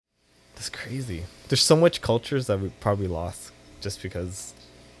It's crazy. There's so much cultures that we probably lost just because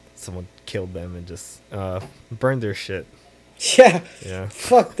someone killed them and just burned their shit. Yeah. Yeah.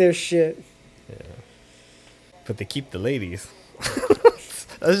 Fuck their shit. Yeah. But they keep the ladies.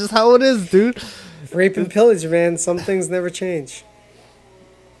 That's just how it is, dude. Rape and pillage, man. Some things never change.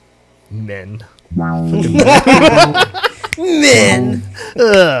 Men. Men.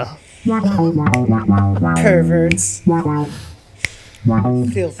 Ugh. Perverts.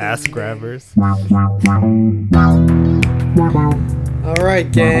 Filthy Ass men. grabbers.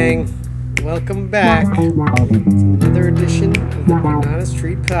 Alright, gang. Welcome back to another edition of the Banana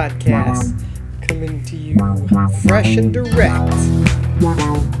Street Podcast. Coming to you fresh and direct.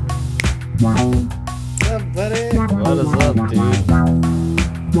 What's up, buddy? What is up, dude?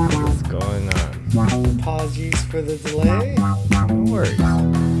 What's going on? Apologies for the delay. No worries.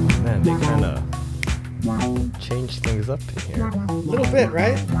 Man, they kind of change things up in here. A little bit,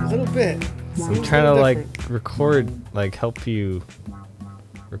 right? A little bit. I'm trying to like record, like help you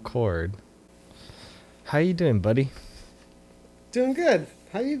record. How you doing, buddy? Doing good.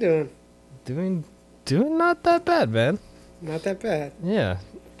 How you doing? Doing not that bad, man. Not that bad. Yeah.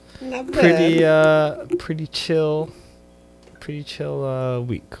 Not bad. Pretty chill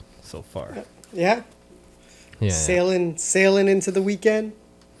week so far. Yeah. Yeah. Sailing into the weekend.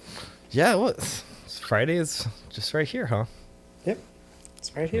 Yeah, Friday is just right here, huh? Yep.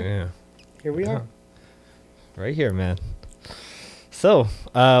 It's right here. Yeah. Here we are. Right here, man. So,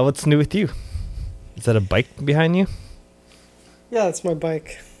 what's new with you? Is that a bike behind you? Yeah, that's my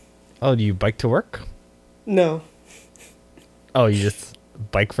bike. Oh, do you bike to work? No. Oh, you just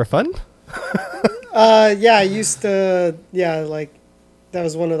bike for fun? Yeah, I used to. Yeah, like that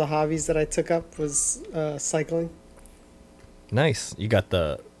was one of the hobbies that I took up was cycling. Nice. You got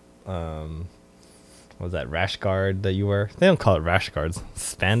the what was that rash guard that you wear? They don't call it rash guards.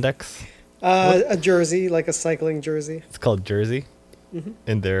 Spandex. A jersey, like a cycling jersey. It's called jersey. Mm-hmm.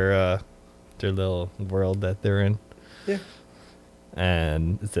 In their little world that they're in. Yeah.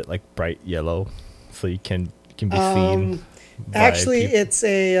 And is it like bright yellow, so you can be seen? Actually, it's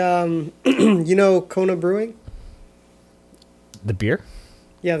a you know Kona Brewing. The beer.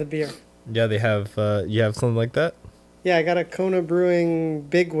 Yeah, the beer. Yeah, they have. You have something like that. Yeah, I got a Kona Brewing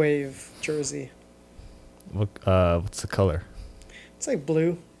Big Wave jersey. What's the color? It's like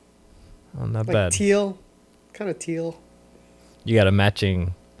blue. Oh, not Like bad. teal. Kind of teal. You got a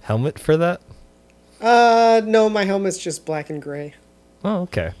matching helmet for that? No, my helmet's just black and gray. Oh,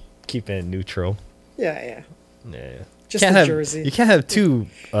 okay. Keep it neutral. Yeah. Yeah. Just the jersey. You can't have two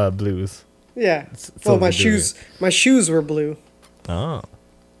blues. Yeah. It's Well, my overdoing shoes were blue. Oh.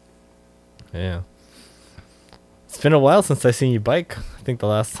 Yeah. It's been a while since I seen you bike. I think the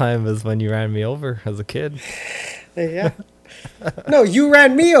last time was when you ran me over as a kid. Yeah. No, you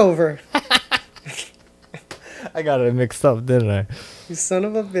ran me over. I got it mixed up, didn't I? You son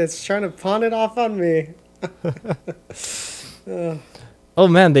of a bitch, trying to pawn it off on me. Oh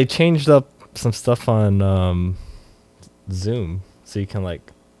man, they changed up some stuff on Zoom, so you can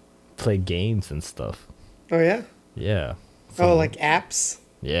like play games and stuff. Oh yeah. Yeah. Oh, like apps.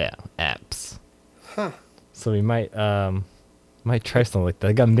 Yeah, apps. Huh. So we might try something like that.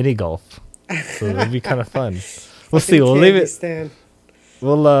 I got mini golf, so it'll be kind of fun. We'll see. We'll leave it. Stand.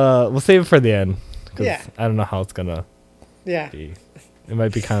 We'll save it for the end. Cause Yeah. I don't know how it's gonna Yeah. be. It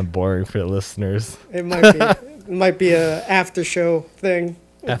might be kind of boring for the listeners. It might be. It might be a after show thing.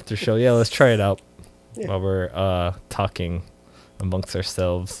 After show, yeah, let's try it out Yeah. while we're talking amongst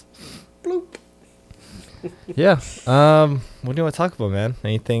ourselves. Bloop. Yeah. What do you want to talk about, man?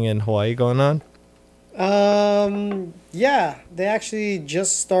 Anything in Hawaii going on? Yeah, they actually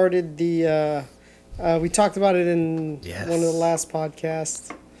just started the. We talked about it in one of the last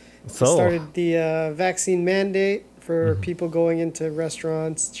podcasts. So Started the vaccine mandate for people going into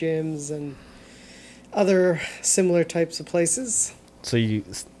restaurants, gyms, and other similar types of places. So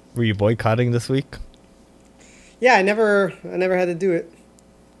were you boycotting this week? Yeah, I never had to do it.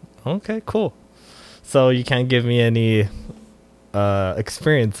 Okay, cool. So you can't give me any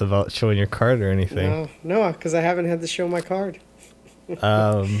experience about showing your card or anything. No, because I haven't had to show my card.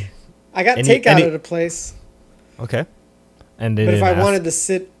 I got takeout at a place. Okay. And but if I wanted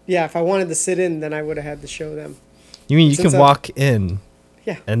to sit in, then I would have had to show them. You mean you can walk in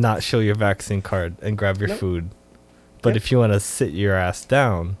Yeah. and not show your vaccine card and grab your food. But Yep. if you want to sit your ass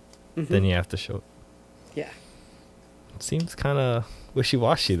down, then you have to show it. Yeah. It seems kind of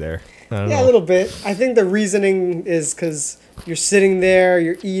wishy-washy there. I don't Yeah, know. a little bit. I think the reasoning is because you're sitting there,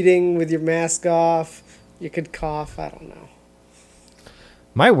 you're eating with your mask off, you could cough. I don't know.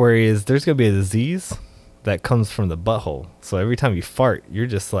 My worry is there's going to be a disease that comes from the butthole. So every time you fart, you're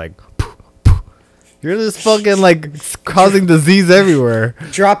just like, poof, You're just fucking like causing disease everywhere.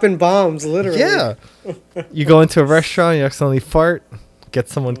 Dropping bombs, literally. Yeah. You go into a restaurant, you accidentally fart, get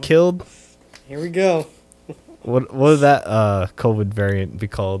someone killed. Here we go. What would that COVID variant be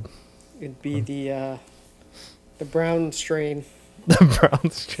called? It'd be the brown strain. The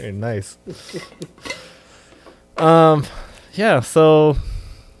brown strain, nice. Yeah, so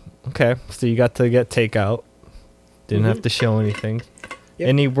okay, so you got to get takeout. Didn't have to show anything. Yep.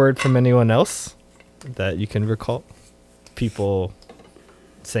 Any word from anyone else that you can recall? People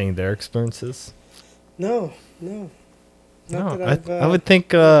saying their experiences? No. No, Not that I would think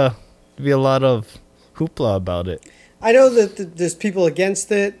there'd be a lot of hoopla about it. I know that there's people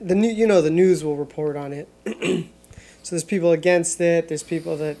against it. The news will report on it. So there's people against it. There's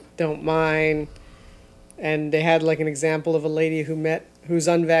people that don't mind. And they had like an example of a lady who's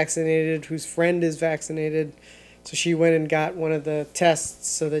unvaccinated, whose friend is vaccinated. So she went and got one of the tests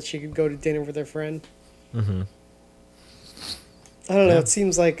so that she could go to dinner with her friend. Mm-hmm. I don't know. Yeah. It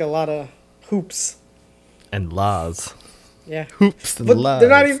seems like a lot of hoops. And laws. Yeah. Hoops and But laws.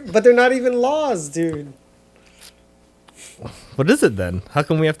 they're not even laws, dude. What is it then? How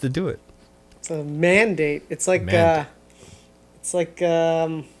come we have to do it? It's a mandate. It's like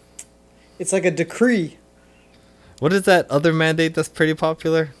it's like a decree. What is that other mandate that's pretty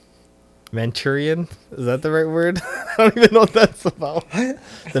popular? Manchurian? Is that the right word? I don't even know what that's about. What?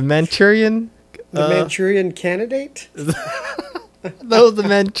 The Manchurian? The Manchurian candidate? That was the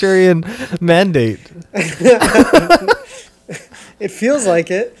Manchurian mandate. It feels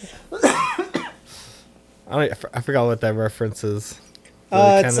like it. I forgot what that reference is.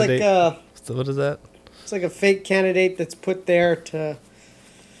 It's like So what is that? it's like a fake candidate that's put there to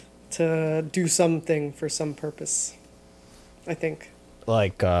do something for some purpose. I think.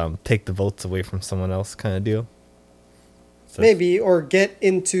 Like take the votes away from someone else kind of deal? So, Maybe, or get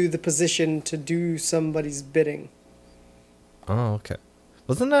into the position to do somebody's bidding. Oh, okay.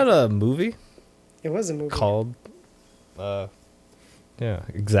 Wasn't that a movie It was a movie. called yeah,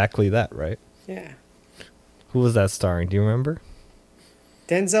 exactly that, right? Yeah. Who was that starring? Do you remember?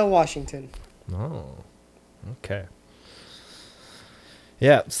 Denzel Washington. Oh, okay.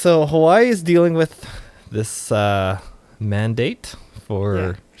 Yeah, so Hawaii is dealing with this mandate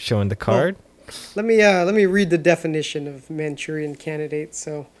for showing the card. Let me read the definition of Manchurian candidate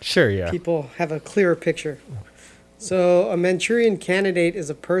so Sure, yeah. people have a clearer picture. So a Manchurian candidate is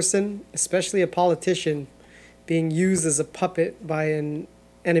a person, especially a politician, being used as a puppet by an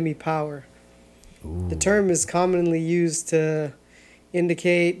enemy power. The term is commonly used to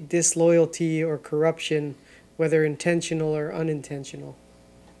indicate disloyalty or corruption, whether intentional or unintentional.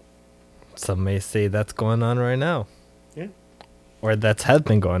 Some may say that's going on right now. Yeah. Or that's has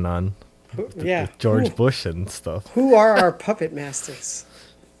been going on Yeah. with George Bush and stuff. Who are our puppet masters?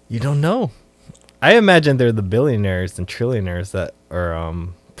 You don't know. I imagine they're the billionaires and trillionaires that are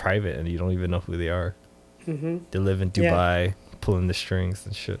private and you don't even know who they are. Mm-hmm. They live in Dubai, pulling the strings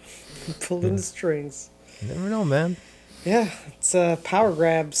and shit. Pulling the strings. You never know, man. Yeah, it's power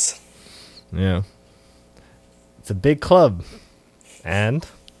grabs. Yeah. It's a big club. And,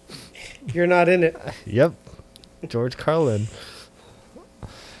 You're not in it. yep, George Carlin.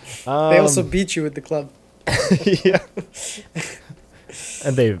 They also beat you with the club. Yeah.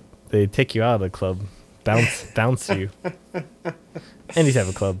 And they take you out of the club. Bounce you. Any type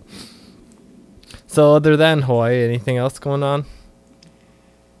of club. So other than Hawaii, anything else going on?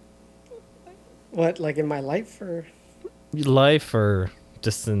 What, like in my life or? Life or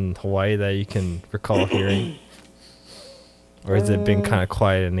just in Hawaii that you can recall hearing? Or has it been kind of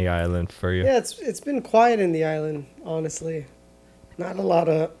quiet in the island for you? Yeah, it's been quiet in the island, honestly. Not a lot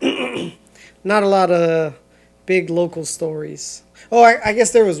of big local stories. Oh, I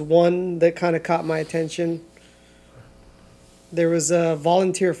guess there was one that kind of caught my attention. There was a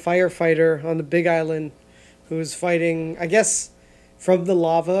volunteer firefighter on the Big Island who was fighting, I guess, from the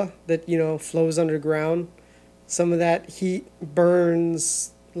lava that, flows underground. Some of that heat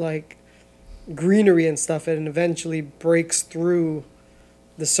burns, like, greenery and stuff, and eventually breaks through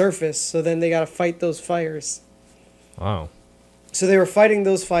the surface. So then they got to fight those fires. Wow. So they were fighting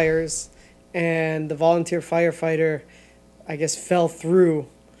those fires, and the volunteer firefighter, I guess, fell through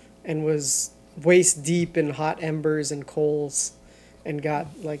and was waist deep in hot embers and coals and got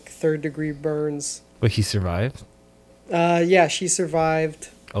like 3rd-degree burns. But he survived? Yeah, she survived.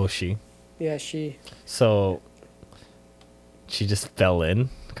 Oh, she? Yeah, she. So she just fell in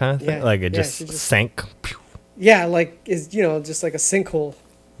kind of thing? Yeah, Like it yeah, just she just- sank? Yeah, like, is just like a sinkhole.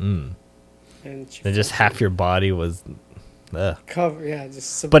 Mm. And she And just half your body was... cover, yeah,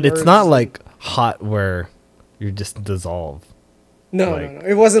 just But it's not submerged. like hot where you just dissolve. No, Like, no, no.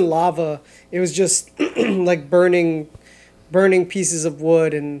 It wasn't lava. It was just like burning pieces of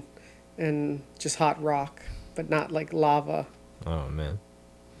wood and just hot rock, but not like lava. oh man.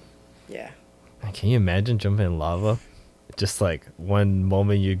 Yeah. Can you imagine jumping in lava? Just like one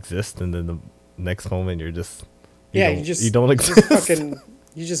moment you exist, and then the next moment you're just Yeah, you don't you exist. just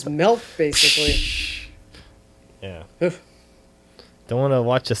you just melt basically. Yeah. Ugh. Don't want to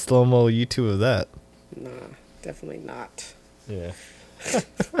watch a slow mo YouTube of that. Nah, definitely not. Yeah.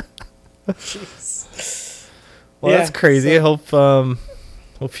 Jeez. Well, Yeah, that's crazy. so-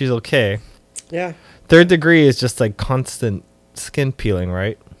 Hope she's okay. Yeah. Third degree is just like constant skin peeling,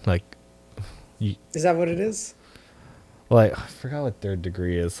 right? Like, Is that what it is? I forgot what third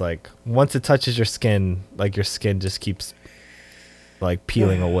degree is. Like, once it touches your skin, like your skin just keeps like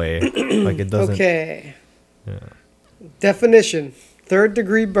peeling away. Like it doesn't. Okay. Yeah. Definition: third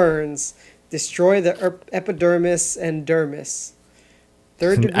degree burns destroy the epidermis and dermis.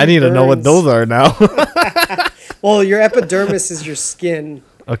 Third degree I need to know what burns- those are now. Well, your epidermis is your skin,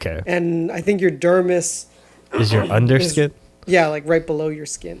 Okay. and I think your dermis, Is your underskin? yeah, like right below your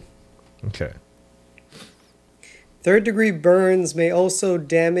skin. Okay. Third degree burns may also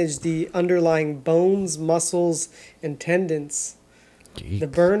damage the underlying bones, muscles, and tendons. The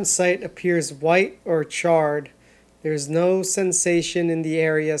burn site appears white or charred. There is no sensation in the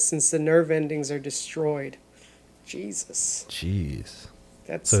area since the nerve endings are destroyed. Jesus. Jeez.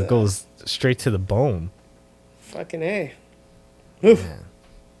 That's So it goes straight to the bone. fucking A. Oof. Man.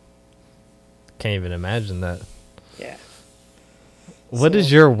 Can't even imagine that. Yeah. What is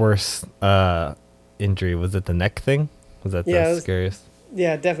So- your worst injury? Was it the neck thing? Was that Yeah, it the was- scariest?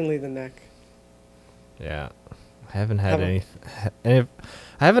 Yeah, definitely the neck. Yeah. I haven't had How I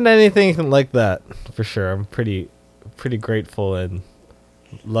haven't had anything like that for sure. I'm pretty grateful and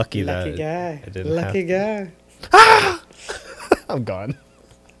lucky Lucky that guy. I didn't Lucky guy. I'm gone.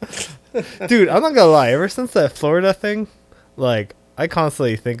 Dude, I'm not gonna lie, ever since that Florida thing, like I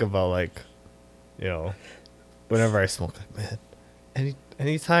constantly think about like, whenever I smoke, like, man,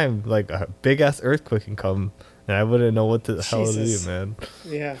 anytime like a big ass earthquake can come and I wouldn't know what the hell to Jesus. do, man.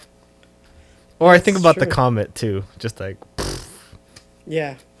 Yeah. Or I think That's about the true. comet too, just like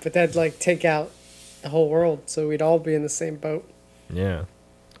Yeah. But that'd like take out the whole world, so we'd all be in the same boat. yeah,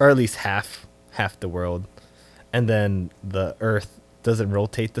 or at least half the world, and then the Earth doesn't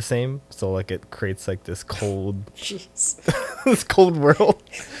rotate the same, so like it creates like this cold, Jeez. this cold world,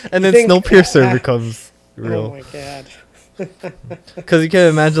 and then think- Snowpiercer becomes Oh real. my god. Because you can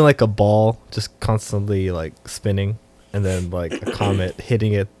imagine like a ball just constantly like spinning, and then like a comet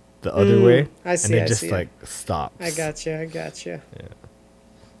hitting it the other way, I see, and it I just see. like stops. I gotcha.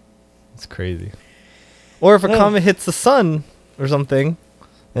 It's crazy. Or if a Oh. comet hits the sun or something,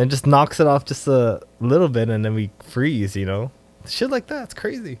 and it just knocks it off just a little bit, and then we freeze. Shit like that. It's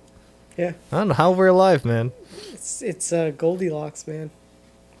crazy. Yeah. I don't know how we're alive, man. It's Goldilocks, man.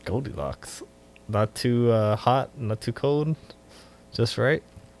 Goldilocks. Not too hot, not too cold, just right.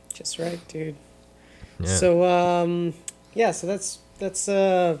 Just right, dude. Yeah. So so that's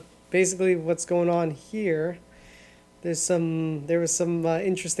basically what's going on here. There was some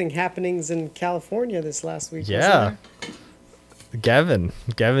interesting happenings in California this last week. wasn't Yeah. there?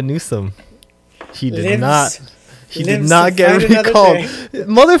 Gavin Newsom. He did Lives- not. He did lives not to get fight another recalled. day.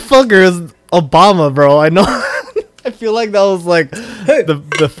 Motherfucker is Obama, bro. I know. I feel like that was like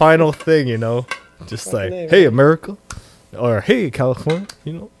the final thing, Just Fucking like, A, hey, man. America, or hey, California,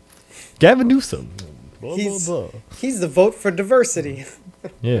 Gavin Newsom. Blah, He's- blah, blah. He's the vote for diversity.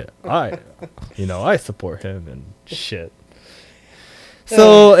 Yeah, I support him and shit.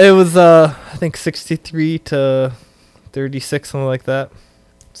 So it was, I think 63 to 36, something like that.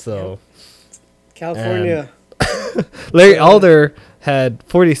 So California. Larry Alder had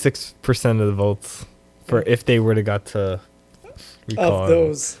 46% of the votes for if they were to got to recall of him.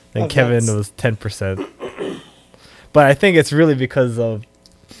 those. And of Kevin that. was 10%. But I think it's really because of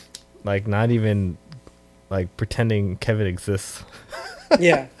like not even like pretending Kevin exists.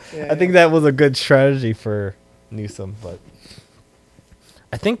 Yeah. I think that was a good strategy for Newsom, but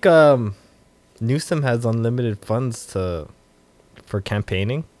I think Newsom has unlimited funds for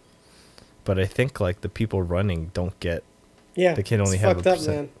campaigning, but I think like the people running don't get. Yeah. They can only it's have a fucked up,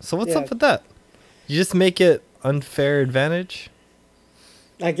 percent. man. So what's Yeah. up with that? You just make it unfair advantage.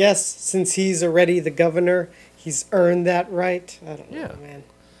 I guess since he's already the governor, he's earned that right. I don't Yeah. know, man.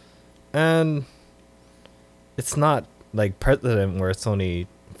 And it's not like president where it's only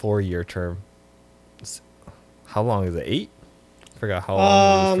 4-year term. How long is it? 8? Forgot how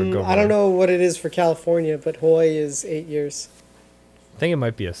long it is for governor. I don't know what it is for California, but Hawaii is 8 years. I think it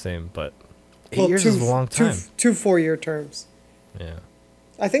might be the same, but 8 Well, years is a long time. Two 4-year terms. Yeah.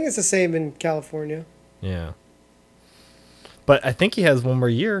 I think it's the same in California. Yeah. But I think he has one more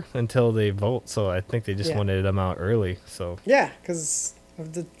year until they vote, so I think they just Yeah. wanted him out early. Yeah, because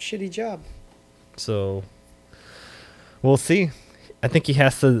of the shitty job. So we'll see. I think he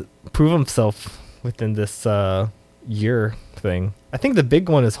has to prove himself within this year thing. I think the big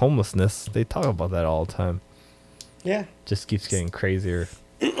one is homelessness. They talk about that all the time. Yeah, Just keeps getting crazier.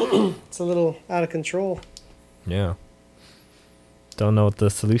 it's a little out of control. Yeah. Don't know what the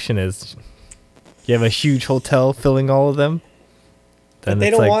solution is. You have a huge hotel filling all of them. Then But they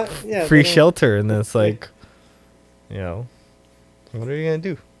it's don't like want- yeah, free they don't- shelter, and then it's like, you know, what are you gonna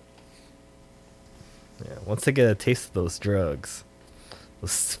do? Yeah. Once they get a taste of those drugs,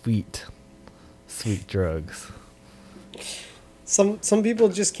 those sweet, sweet drugs. Some people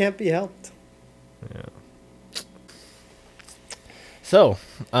just can't be helped. Yeah. So,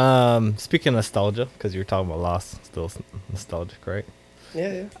 speaking of nostalgia, because you were talking about Lost, still nostalgic, right?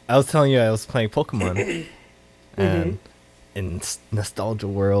 Yeah, yeah. I was telling you I was playing Pokemon, and in nostalgia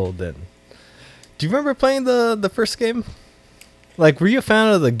world, and do you remember playing the first game? Like, were you a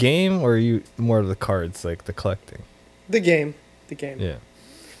fan of the game, or are you more of the cards, like the collecting? The game. Yeah.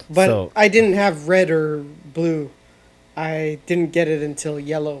 But So- I didn't have red or blue. I didn't get it until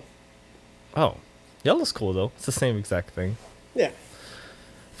yellow. Oh, yellow's cool though. It's the same exact thing, Yeah.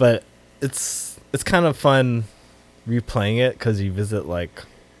 but it's kind of fun replaying it because you visit like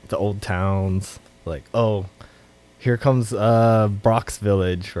the old towns. Like, oh, here comes Brock's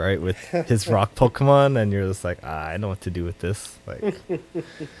village, right, with his rock Pokemon, and you're just like, I know what to do with this. Like,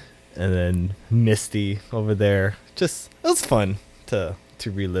 and then Misty over there. Just, it was fun to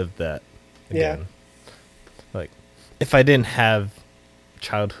relive that Yeah. again. Like, if I didn't have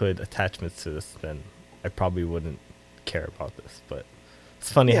childhood attachments to this, then I probably wouldn't care about this. But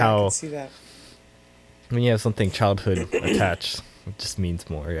it's funny Yeah, I how can see that. when you have something childhood attached, it just means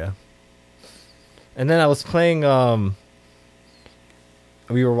more, yeah. And then I was playing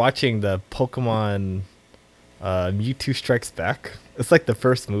we were watching the Pokemon Mewtwo Strikes Back. It's like the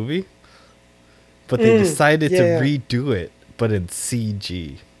first movie. But they decided to yeah. redo it, but in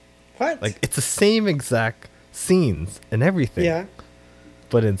CG. What? Like, it's the same exact scenes and everything, yeah.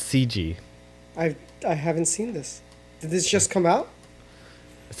 but in CG. I haven't seen this. Did this just come out?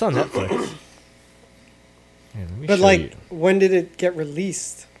 It's on Netflix. Here, let me But show like, you. when did it get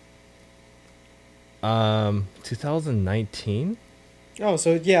released? 2019, Oh,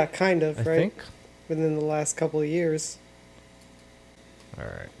 so yeah, kind of, I right? think. Within the last couple of years. All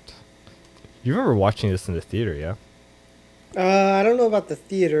right. You remember watching this in the theater, yeah? I don't know about the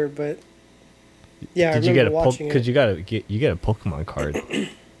theater, but yeah, Did I you get remember a watching because it. you get a Pokemon card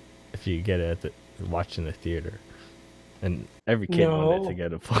if you get it at the watch in the theater, and every kid wanted No. to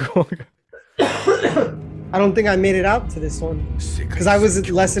get a Pokemon card. I don't think I made it out to this one because I was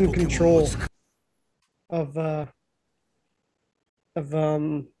less in control of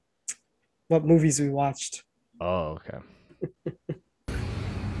what movies we watched. Oh, okay.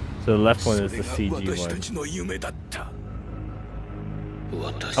 So the left one is the CG one.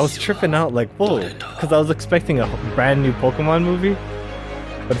 I was tripping out like, whoa, because I was expecting a brand new Pokemon movie,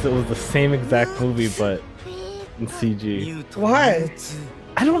 but it was the same exact movie but in CG. What?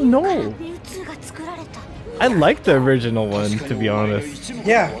 I don't know. I like the original one, to be honest.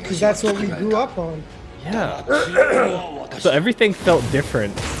 Yeah, because that's what we grew up on. Yeah. So everything felt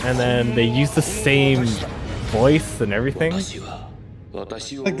different, and then they used the same voice and everything.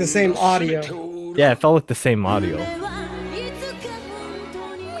 Like the same audio. Yeah, it felt like the same audio.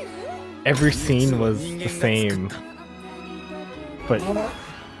 Every scene was the same, but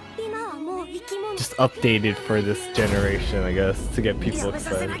just updated for this generation, I guess, to get people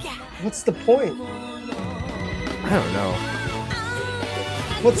excited. What's the point? I don't know.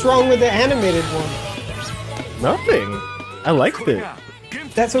 What's wrong with the animated one? Nothing. I liked it.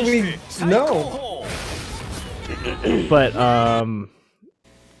 That's what we know. But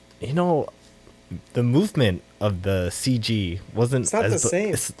you know, the movement of the CG wasn't It's not the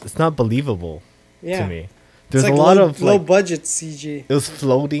same. It's not believable Yeah. to me. It's There's like a lot low, of low like budget CG. it was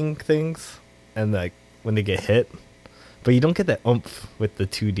floating things, and like when they get hit, but you don't get that oomph with the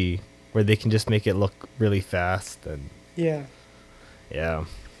 2D where they can just make it look really fast. And Yeah. yeah,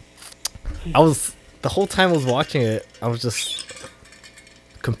 I was the whole time I was watching it, I was just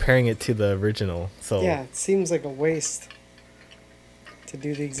comparing it to the original. So Yeah, it seems like a waste to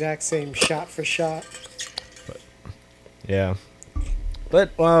do the exact same shot for shot. yeah,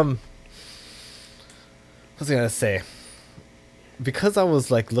 but what was I gonna say? Because I was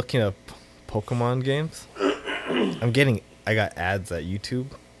like looking up Pokemon games, I got ads at YouTube,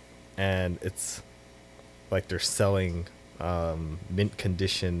 and it's like they're selling mint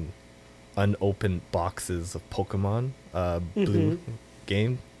condition unopened boxes of Pokemon Blue Mm-hmm.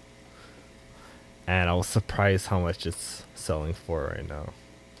 game, and I was surprised how much it's selling for right now.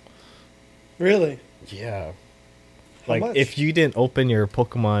 Really? Yeah. How Like much? if you didn't open your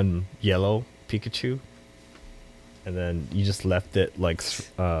Pokemon Yellow Pikachu and then you just left it like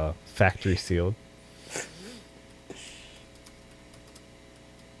factory sealed.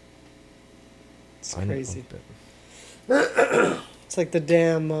 It's crazy. unopened. It's like the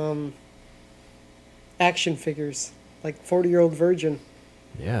damn action figures, like 40-year-old virgin,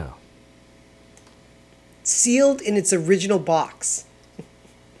 Yeah. sealed in its original box.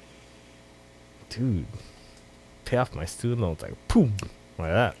 Dude. Pay off my student loans like boom.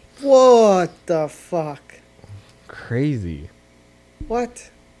 Like that. What the fuck? Crazy.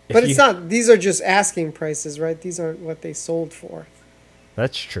 What? If But it's you- not. These are just asking prices, right? These aren't what they sold for.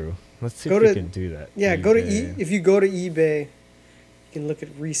 That's true. Let's see Go if we to- can do that. Yeah, go to eBay. if you go to eBay, you can look at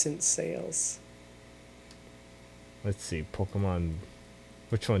recent sales. Let's see. Pokemon.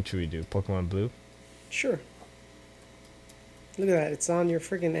 Which one should we do? Pokemon Blue? Sure. Look at that. It's on your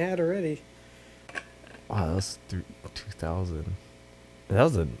freaking ad already. Wow, that was 2000. That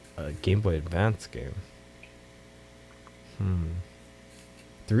was a Game Boy Advance game.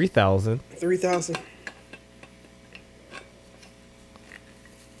 3000. 3,000.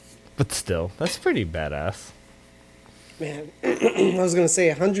 But still, that's pretty badass. Man, I was gonna say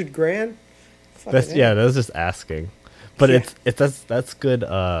 100 grand. Fucking That's hell. yeah, that's just asking. But Yeah. that's good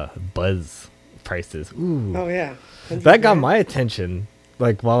buzz prices. Ooh. Oh yeah. 100 That got grand. my attention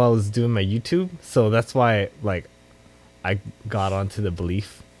like while I was doing my YouTube. So that's why like I got onto the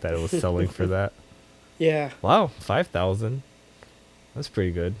belief that it was selling for that. Yeah. Wow, 5,000. That's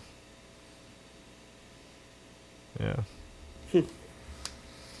pretty good. Yeah.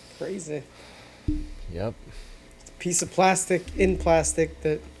 Crazy. Yep. Piece of plastic in plastic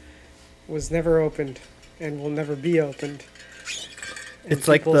that was never opened and will never be opened. And It's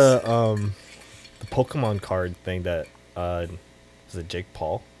like people's- the Pokemon card thing that was it Jake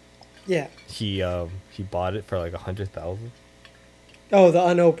Paul? Yeah. He bought it for like 100,000. Oh, the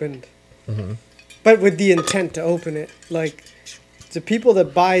unopened. Mm-hmm. But with the intent to open it. Like, the people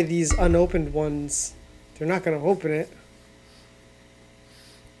that buy these unopened ones, they're not going to open it.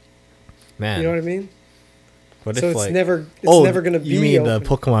 Man, You know what I mean? what So if it's like never going to be you mean open. the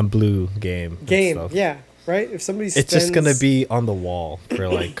Pokemon Blue game? and Game. stuff. Yeah. Right? If somebody It's just gonna spends- be on the wall for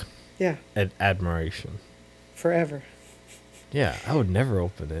like Yeah. admiration. Forever. Yeah, I would never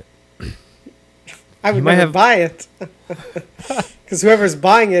open it. I would might never have- buy it. Because whoever's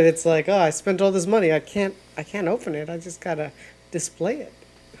buying it, it's like, oh, I spent all this money. I can't open it. I just got to display it.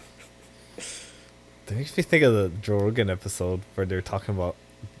 That makes me think of the Joe Rogan episode where they're talking about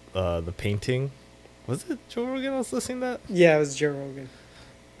the painting. Was it Joe Rogan I was listening to that? Yeah, it was Joe Rogan.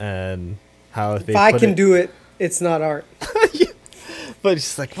 And how If I can do it, it's not art. But it's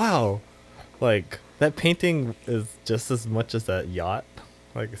just like, wow, like that painting is just as much as that yacht.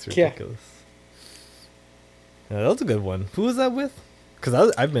 Like it's Yeah. ridiculous. Yeah, that was a good one. Who was that with?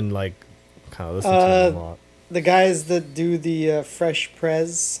 Because I've been like kind of listening to him a lot. The guys that do the Fresh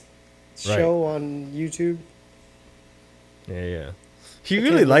Prez Right. show on YouTube. Yeah, yeah. He I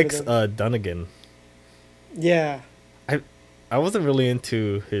really can't likes remember Dunnigan. Yeah, I wasn't really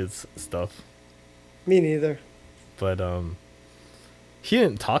into his stuff, me neither. but he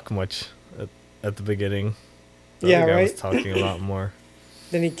didn't talk much at the beginning. The Yeah, other guy was right? talking a lot more.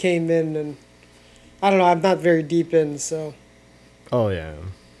 Then he came in and I don't know. I'm not very deep in, so Oh yeah,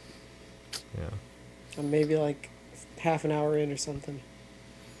 yeah. I'm maybe like half an hour in or something.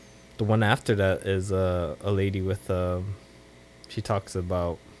 The one after that is a lady with she talks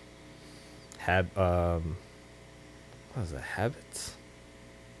about what is it, habits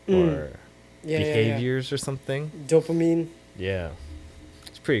or Yeah, behaviors or something. Yeah. Dopamine. Yeah,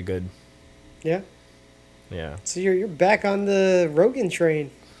 it's pretty good. Yeah. Yeah, So you're back on the Rogan train.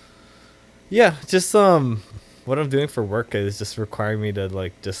 yeah. Just what I'm doing for work is just requiring me to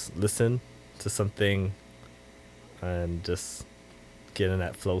like just listen to something and just get in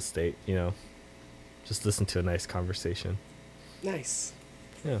that flow state. You know, just listen to a nice conversation. Nice.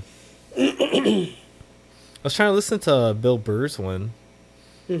 Yeah. I was trying to listen to Bill Burr's one,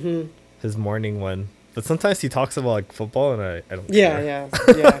 Mm-hmm. his morning one, but sometimes he talks about like football, and I don't. Yeah, care.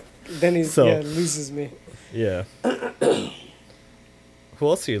 yeah, yeah. Then he So- loses me. Yeah. Who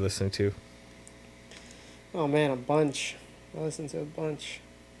else are you listening to? Oh man, a bunch. I listen to a bunch.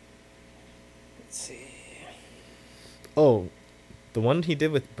 Let's see. Oh, the one he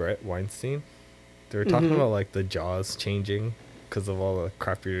did with Brett Weinstein. They were talking Mhm. about like the jaws changing because of all the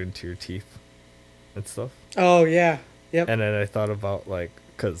crap you're into your teeth and stuff. Oh yeah, Yep. And then I thought about like,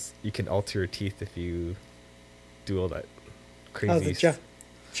 because you can alter your teeth if you do all that Oh, crazy. the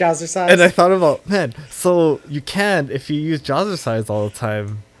jazzercise. And I thought about, man, so you can if you use jazzercise all the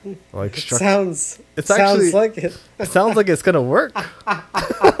time, like It sounds actually like it. it sounds like it's gonna work.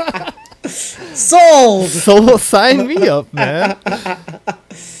 Sold. So sign me up, man.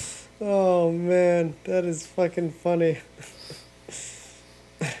 Oh man, that is fucking funny.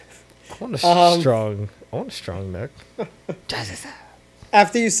 I want a strong neck.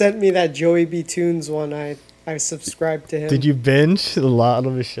 After you sent me that Joey B. Tunes one, I subscribed to him. Did you binge a lot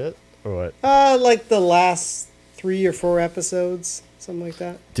of his shit or what? Like the last 3 or 4 episodes, something like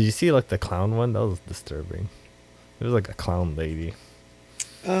that. Did you see like the clown one? That was disturbing. It was like a clown lady.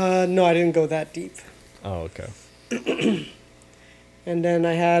 No, I didn't go that deep. Oh, okay. And then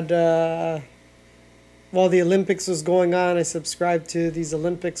I had, while the Olympics was going on, I subscribed to these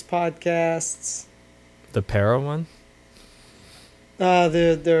Olympics podcasts. The para one?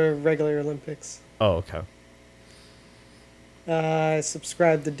 The regular Olympics. Oh, okay. I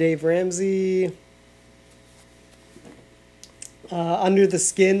subscribed to Dave Ramsey. Under the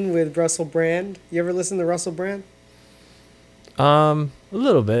Skin with Russell Brand. You ever listen to Russell Brand? A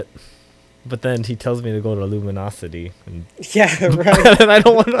little bit. But then he tells me to go to Luminosity, and Yeah, right. and I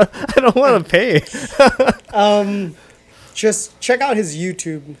don't want to pay. Just check out his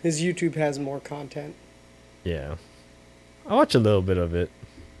YouTube. His YouTube has more content. Yeah, I watch a little bit of it.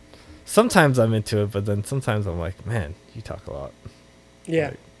 Sometimes I'm into it, but then sometimes I'm like, man, you talk a lot. Yeah.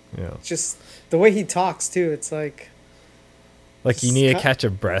 Like, you know, Just the way he talks too. It's like you need to catch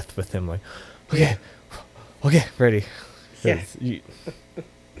a breath with him. Like, okay, ready. Yeah. You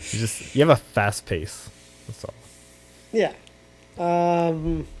have a fast pace. That's all. Yeah.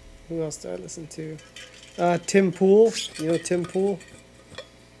 Who else do I listen to? Tim Pool. You know Tim Pool?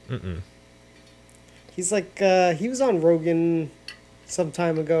 Mm-mm. He's like he was on Rogan some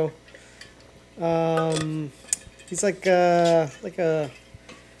time ago. He's like a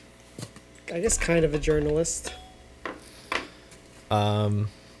I guess kind of a journalist.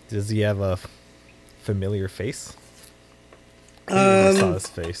 Does he have a familiar face? I saw his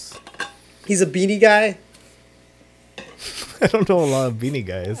face. He's a beanie guy. I don't know a lot of beanie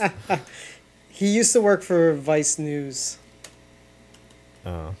guys. He used to work for Vice News.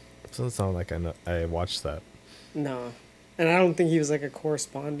 Oh, doesn't sound like I watched that. No. And I don't think he was like a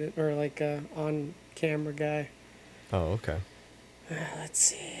correspondent or like a on-camera guy. Oh, okay. Let's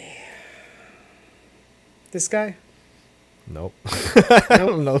see. This guy? Nope. I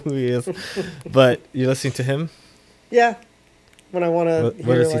don't know who he is. But you're listening to him? Yeah. When I want to What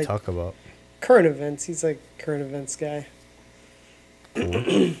hear does he like talk about? current events. He's like current events guy.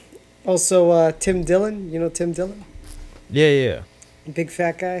 Cool. Also, Tim Dillon. You know Tim Dillon? Yeah. Big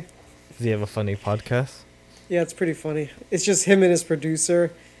fat guy. Does he have a funny podcast? Yeah, it's pretty funny. It's just him and his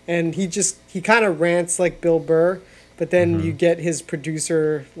producer, and he kind of rants like Bill Burr, but then you get his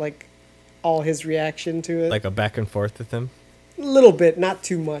producer, like, all his reaction to it. Like a back and forth with him? A little bit, not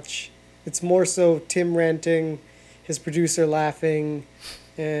too much. It's more so Tim ranting, his producer laughing,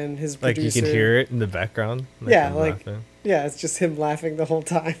 and his producer... Like you can hear it in the background? Yeah, him like, laughing? yeah, it's just him laughing the whole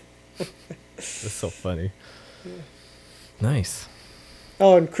time. That's so funny. Yeah. Nice.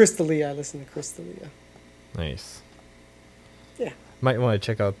 Oh, and Crystalia. I listen to Crystalia. Nice. Yeah. Might want to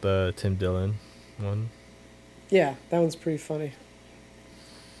check out the Tim Dillon one. Yeah, that one's pretty funny.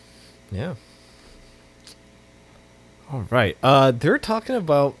 Yeah. All right. They're talking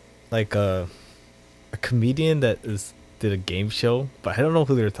about like a comedian that did a game show, but I don't know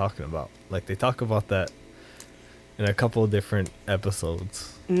who they're talking about. Like they talk about that in a couple of different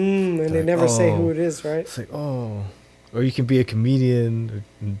episodes. And they like, never say who it is, right? It's like, or you can be a comedian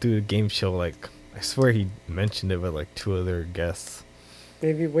and do a game show. Like I swear he mentioned it with like 2 other guests.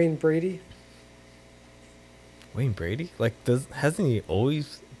 Maybe Wayne Brady. Wayne Brady? Like hasn't he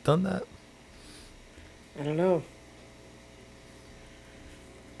always done that? I don't know.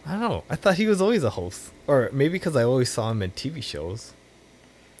 I don't know. I thought he was always a host. Or maybe because I always saw him in TV shows.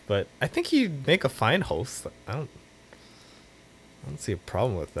 But I think he'd make a fine host. I don't see a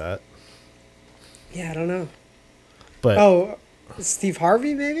problem with that. Yeah, I don't know. But Steve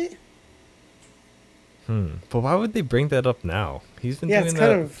Harvey, maybe? But why would they bring that up now? He's been doing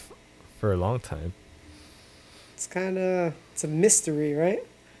that for a long time. It's a mystery, right?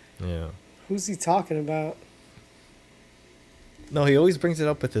 Yeah. Who's he talking about? No, he always brings it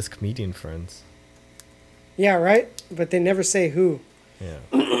up with his comedian friends. Yeah, right? But they never say who. Yeah.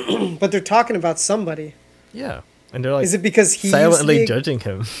 But they're talking about somebody. Yeah. And they're like, is it because he silently judging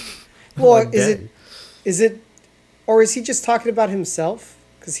him? Well, is it, or is he just talking about himself?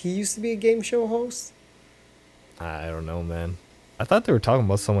 Because he used to be a game show host? I don't know, man. I thought they were talking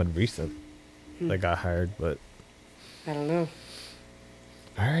about someone recent that got hired, but I don't know.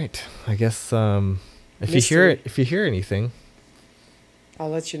 all right. I guess if Mystery. you hear anything, I'll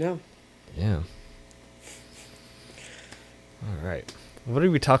let you know. yeah. All right. What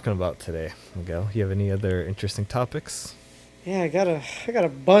are we talking about today, Miguel? You have any other interesting topics? Yeah, I got a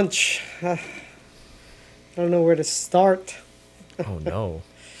bunch. I don't know where to start. Oh no.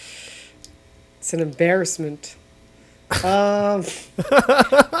 It's an embarrassment. Um,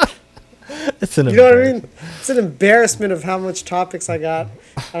 It's an you know what I embarrassment. mean? It's an embarrassment of how much topics I got.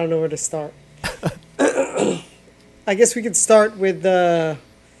 I don't know where to start. I guess we could start with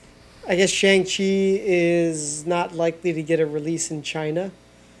I guess Shang-Chi is not likely to get a release in China.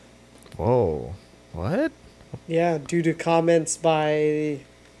 Whoa. What? Yeah, due to comments by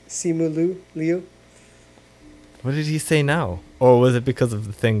Liu. What did he say now? Or was it because of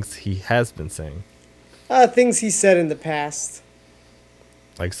the things he has been saying? Things he said in the past.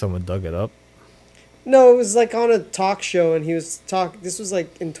 Like someone dug it up? No, it was like on a talk show, and he was This was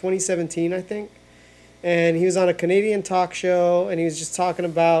like in 2017, I think, and he was on a Canadian talk show, and he was just talking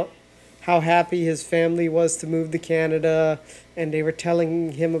about how happy his family was to move to Canada, and they were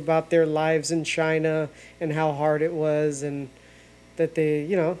telling him about their lives in China and how hard it was, and that they,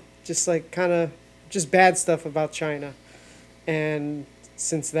 just like kind of just bad stuff about China, and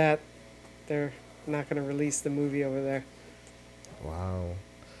since that, they're not going to release the movie over there. Wow.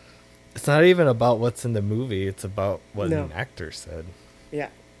 It's not even about what's in the movie. It's about what No. an actor said. Yeah.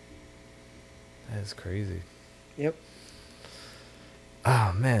 That is crazy. Yep.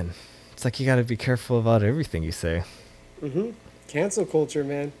 Oh, man. It's like you got to be careful about everything you say. Cancel culture,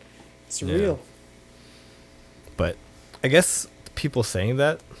 man. It's Yeah. real. But I guess people saying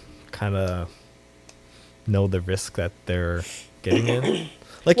that kind of know the risk that they're getting in.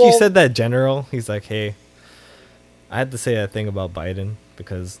 Like you Well- said, that general, he's like, hey, I had to say that thing about Biden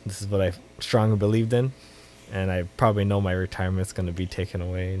because this is what I strongly believed in. And I probably know my retirement's going to be taken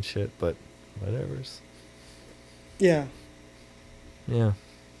away and shit, but whatever's. Yeah. Yeah.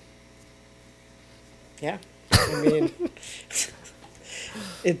 Yeah. I mean,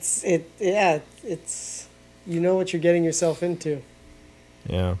 it's you know what you're getting yourself into.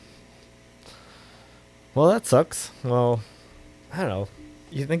 Yeah. Well, that sucks. Well, I don't know.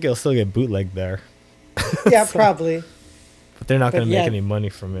 You think it'll still get bootlegged there, Yeah, probably. but they're not But going to yeah. make any money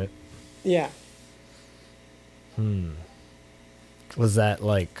from it. Yeah. Was that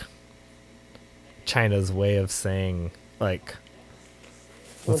like China's way of saying, like,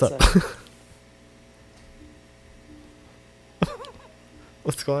 what's One up? sec.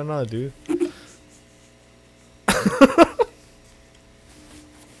 What's going on, dude?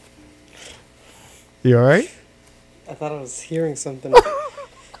 You alright? I thought I was hearing something.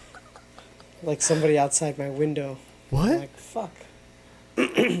 Like somebody outside my window. I'm What? like, fuck.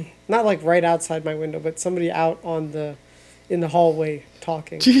 Not like right outside my window, but somebody out in the hallway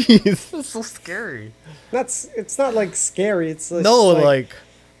talking. Jeez, that's so scary. It's not like scary. It's just No, like,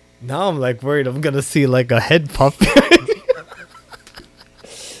 now I'm like worried I'm gonna see like a head pop.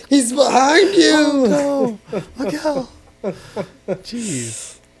 he's behind you. Oh no! Look out!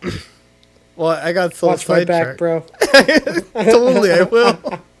 Jeez. Well, I got so Watch my back, sidetracked. bro. Totally, I will.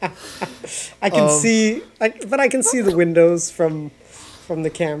 I can see, but I can see the windows from the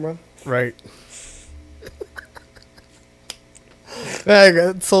camera. Right. Man, I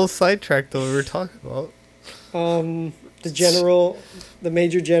got so sidetracked though. We were talking about. The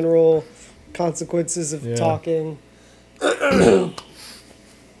major general consequences of Yeah. talking.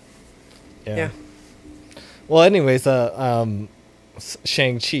 Yeah. Well, anyways,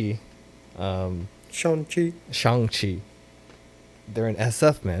 Shang-Chi, Shang-Chi. they're in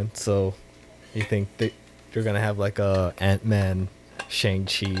SF, man. So, you think they're gonna have like a Ant-Man,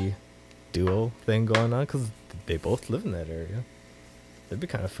 Shang-Chi duo thing going on? Because they both live in that area. That'd be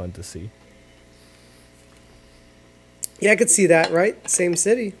kind of fun to see. Yeah, I could see that, right? Same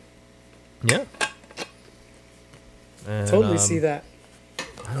city. Yeah. And, Totally see that. I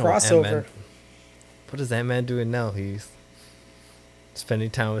don't know, Crossover. Ant-Man- What is Ant-Man doing now? He's spending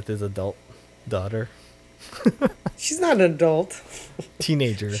time with his adult daughter. She's not an adult.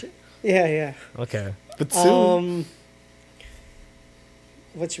 Teenager. Yeah. Okay. But soon.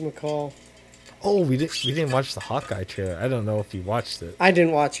 Whatchamacall? Oh, we didn't watch the Hawkeye trailer. I don't know if you watched it. I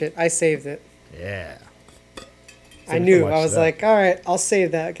didn't watch it. I saved it. Yeah. I knew. watch I was that. like, all right, I'll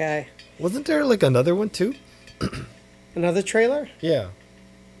save that guy. Wasn't there like another one too? Another trailer? Yeah.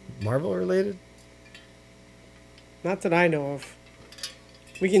 Marvel related? Not that I know of.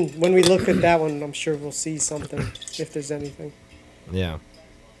 When we look at that one, I'm sure we'll see something, if there's anything. Yeah.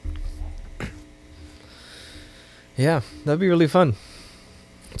 Yeah, that'd be really fun.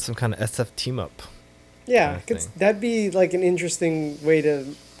 Some kind of SF team up. Yeah, Kinda thing. that'd be like an interesting way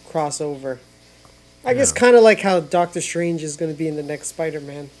to cross over. I guess Yeah. kind of like how Doctor Strange is going to be in the next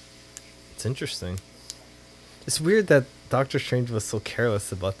Spider-Man. It's interesting. It's weird that Doctor Strange was so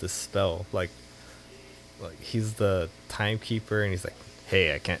careless about this spell. Like he's the timekeeper, and he's like,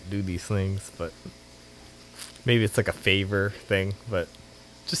 "Hey, I can't do these things," but maybe it's like a favor thing. But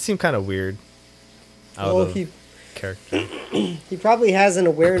just seemed kind of weird. Out Well, of character. he probably has an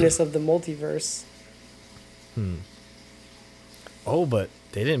awareness of the multiverse. Oh, but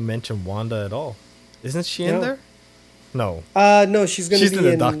they didn't mention Wanda at all. Isn't she in No. there? No. No, she's going to She's be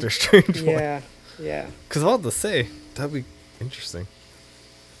in the Doctor Strange one. Yeah, yeah. Because all to say, that'd be interesting.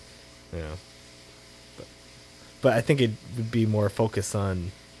 Yeah. But I think it would be more focused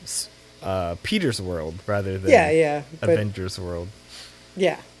on Peter's world rather than Yeah, but Avengers world.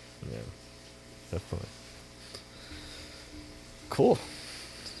 yeah. Yeah. Definitely. Cool.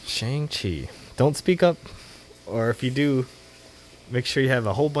 Shang-Chi. Don't speak up. Or if you do, make sure you have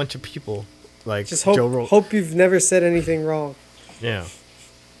a whole bunch of people. Like Just Joe Rogan. hope you've never said anything wrong. Yeah.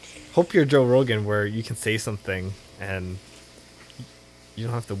 Hope you're Joe Rogan where you can say something and you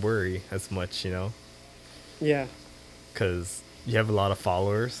don't have to worry as much, Yeah. Because you have a lot of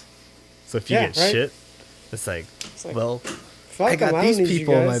followers. So if you Yeah, get right? shit, it's like, well, Fuck I 'em, got don't these need you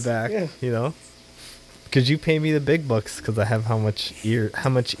people on my guys. back, Yeah. Because you pay me the big bucks because I have how much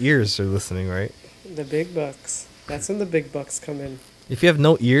ears are listening, right? The big bucks. That's when the big bucks come in. If you have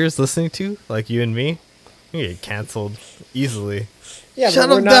no ears listening to, like you and me, you get canceled easily. Yeah, Shut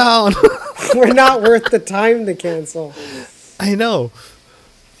but them down. we're not worth the time to cancel. I know.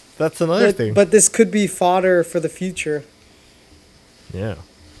 That's another thing. But this could be fodder for the future. Yeah,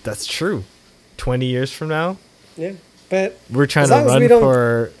 that's true. 20 years from now, Yeah. But we're trying as to long as run we don't-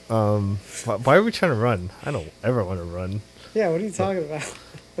 for. Why are we trying to run? I don't ever want to run. yeah, what are you talking about?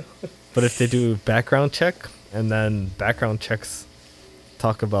 But if they do background check and then background checks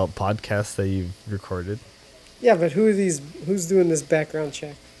talk about podcasts that you've recorded, Yeah, but who's doing this background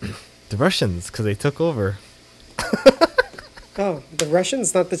check? the Russians, because they took over. Oh, the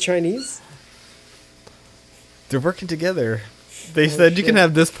Russians, not the Chinese? They're working together. They said you can shit.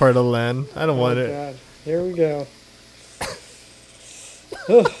 have this part of the land. I don't want it. God. Here we go.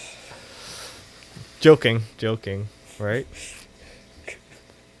 Ugh. Joking, right?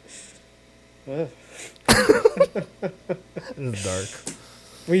 Ugh. It's dark.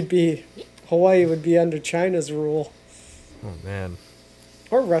 Hawaii would be under China's rule. Oh man.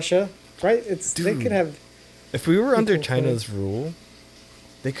 Or Russia, right? They Dude. could have. If we were under People China's rule,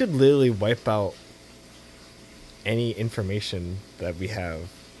 they could literally wipe out any information that we have.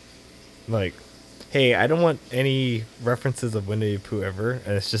 Like, hey, I don't want any references of Winnie the Pooh ever,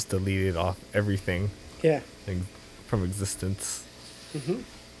 and it's just deleted off everything Yeah. from existence.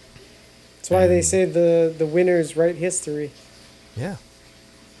 That's why they say the winners write history. Yeah.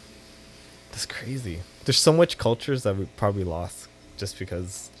 That's crazy. There's so much cultures that we probably lost just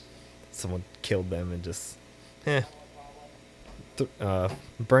because someone killed them and just,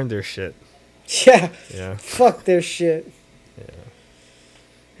 burned their shit. Yeah. Yeah. Fuck their shit.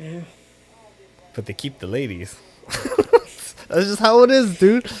 Yeah. But they keep the ladies. That's just how it is,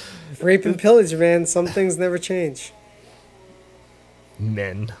 dude. Rape and pillage, man. Some things never change.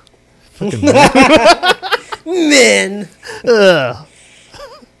 Men. Fucking men. Men. Ugh.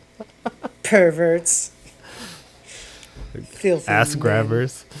 Perverts. Filthy Ass men.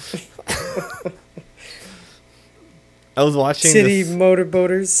 grabbers. I was watching City this.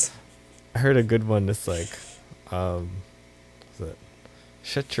 motorboaters. I heard a good one. It's like, what's it?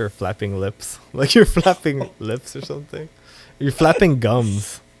 Shut your flapping lips. Like you're flapping lips or something. You're flapping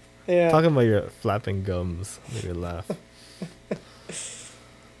gums. Yeah. Talking about your flapping gums. Made me laugh.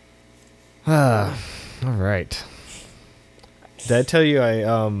 All right. Did I tell you I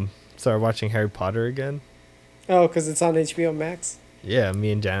started watching Harry Potter again? Oh, because it's on HBO Max? Yeah,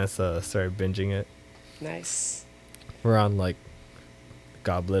 me and Janice started binging it. Nice. We're on like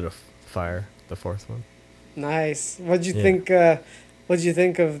Goblet of Fire, the fourth one. Nice. What'd you Yeah. think? What'd you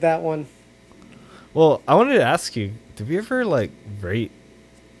think of that one? Well, I wanted to ask you, did we ever like rate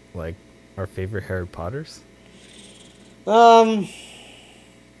like our favorite Harry Potters?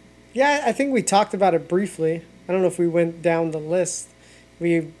 Yeah, I think we talked about it briefly. I don't know if we went down the list.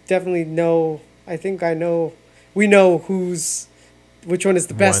 We definitely know. I think I know. We know which one is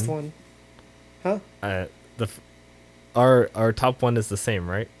the best one. Huh? Our top one is the same,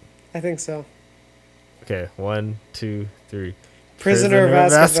 right? I think so. Okay, 1, 2, 3. Prisoner of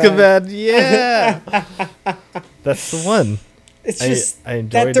Azkaban. Yeah, that's the one. It's I just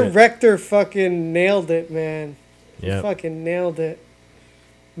enjoyed that it. director fucking nailed it, man. He Yeah. fucking nailed it.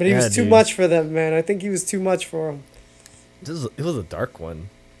 But he Yeah, was too dude. much for them, man. I think he was too much for him. It was a dark one.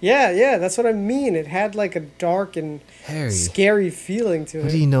 Yeah, that's what I mean. It had like a dark and Harry, scary feeling to what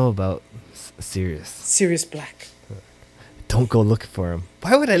it. do you know about Sirius? Sirius Black. Don't go looking for him.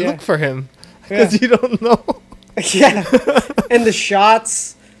 Why would I Yeah. look for him? Yeah. Because you don't know. Yeah. And the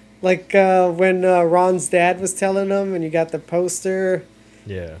shots, like when Ron's dad was telling him, and you got the poster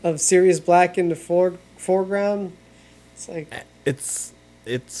Yeah. of Sirius Black in the foreground. It's like, It's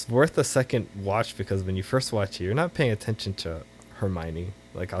worth a second watch because when you first watch it, you're not paying attention to Hermione,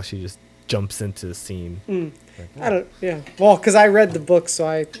 like how she just jumps into the scene. Like, I don't, yeah. Well, because I read the book, so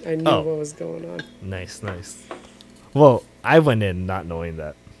I knew Oh. what was going on. Nice. Well, I went in not knowing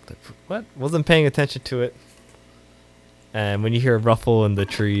that. Like, what? Wasn't paying attention to it. And when you hear a ruffle in the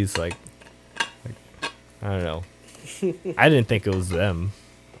trees, like I don't know. I didn't think it was them.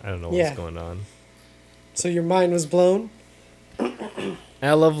 I don't know Yeah. what's going on. So your mind was blown? And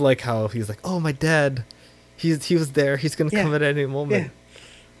I love like how he's like, "Oh, my dad, he was there. He's gonna Yeah. come at any moment."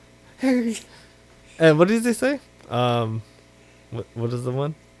 Harry. And what did they say? What is the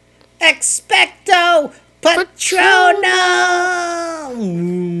one? Expecto Patronum!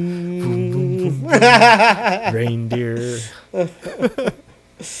 Reindeer.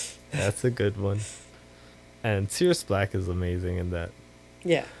 That's a good one. And Sirius Black is amazing in that.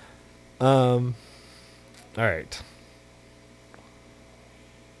 Yeah. All right.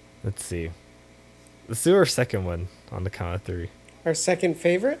 Let's see. Let's do our second one on the count of 3. Our second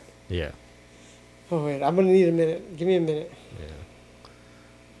favorite? Yeah. Oh, wait. I'm going to need a minute. Give me a minute. Yeah.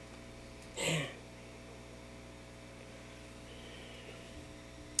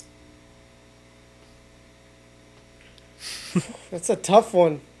 That's a tough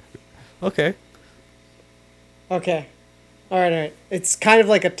one. Okay. Okay. All right. It's kind of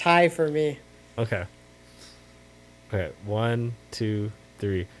like a tie for me. Okay. Okay. 1, 2,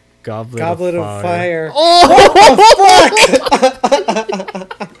 3. Goblet Goblet of of Fire.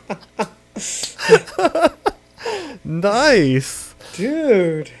 Nice.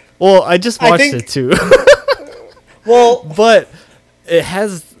 Dude. Well, I just I watched think- it too. Well, But it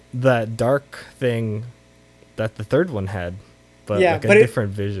has that dark thing that the third one had, but Yeah, like a but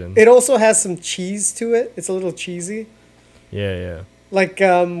different vision. it also has some cheese to it. It's a little cheesy. Yeah. Like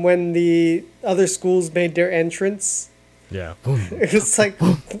when the other schools made their entrance. Yeah. Boom. It's like,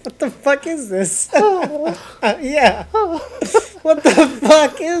 what the fuck is this? Yeah. What the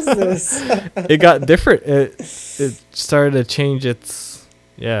fuck is this? It got different. It started to change its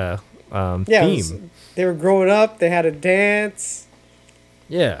Yeah, it theme. was- they were growing up. They had a dance.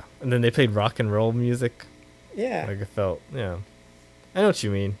 Yeah, and then they played rock and roll music. Yeah. Like it felt. Yeah, I know what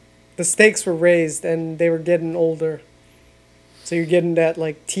you mean. The stakes were raised and they were getting older. So you're getting that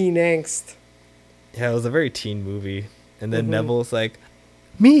like teen angst. Yeah, it was a very teen movie. And then Neville's like,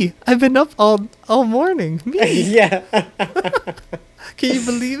 "Me, I've been up all morning. Me, Yeah. can you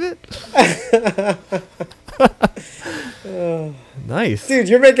believe it?" Nice. Dude,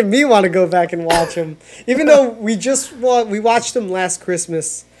 you're making me want to go back and watch them. Even though we watched them last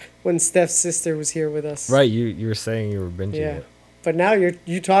Christmas when Steph's sister was here with us. Right, you were saying you were binging Yeah. it. But now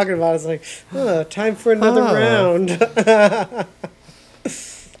you talking about it's like, time for another round.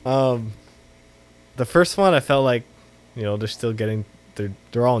 The first one, I felt like, they're still getting,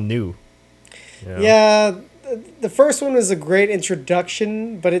 they're all new. you know? Yeah, the first one was a great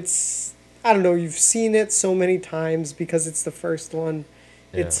introduction, but it's, I don't know, you've seen it so many times because it's the first one.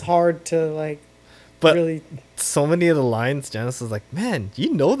 It's Yeah. hard to like But really. so many of the lines, Janice was like, "Man,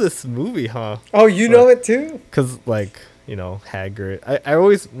 you know this movie, huh?" Oh, you know it too? Because, like, Hagrid. I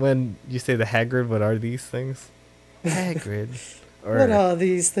always, when you say the Hagrid, what are these things? Hagrid. Or, What are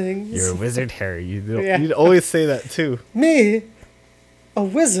these things? "You're a wizard, Harry." Yeah. You'd always say that, too. Me? A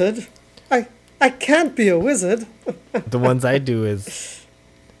wizard? I can't be a wizard. The ones I do is,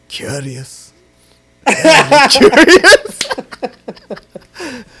 curious. Curious?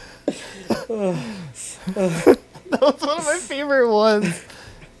 That was one of my favorite ones.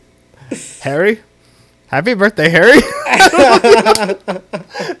 Harry? Happy birthday, Harry!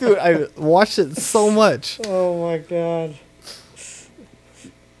 Dude, I watched it so much. Oh my god.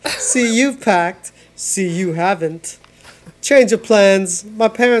 See, you've packed. See, you haven't. Change of plans. My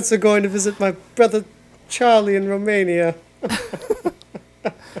parents are going to visit my brother Charlie in Romania.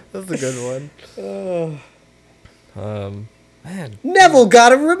 That's a good one. Man. Neville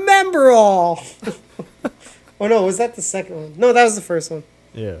gotta remember all. Oh no, was that the second one? No, that was the first one.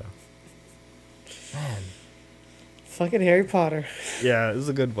 Yeah. Man. Fucking Harry Potter. Yeah, this is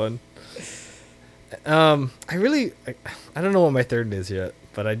a good one. I don't know what my third is yet,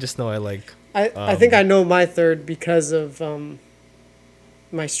 but I just know I like I think I know my third because of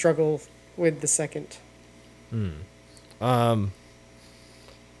my struggle with the second.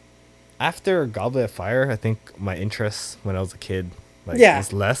 After Goblet of Fire, I think my interest when I was a kid Yeah.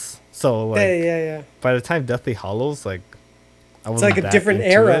 was less. So like Yeah. by the time Deathly Hollows, like I It's wasn't like a that different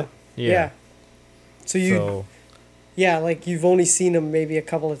into era. it. Yeah. So like you've only seen them maybe a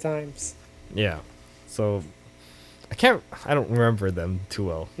couple of times. Yeah. So I don't remember them too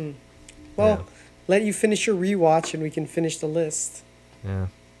well. Well, let you finish your rewatch and we can finish the list. Yeah.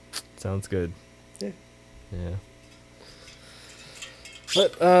 Sounds good. Yeah. Yeah.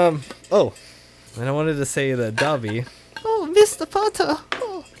 But and I wanted to say that Dobby. Oh, Mr. Potter.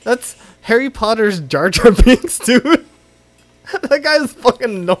 Oh, that's Harry Potter's Jar Jar Binks, dude. That guy is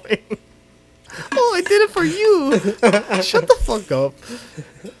fucking annoying. Oh, I did it for you. Shut the fuck up.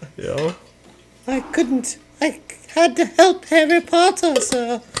 Yo. I couldn't. I had to help Harry Potter,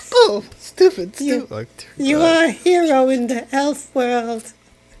 sir. Oh, stupid. You- Like, You are a hero in the elf world.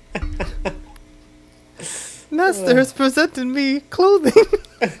 Master has presented me clothing.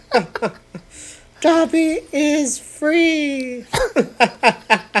 Dobby is free.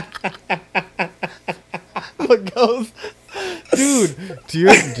 What goes? Dude, do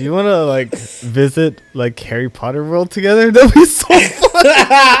you want to like visit like Harry Potter world together? That'd be so fun.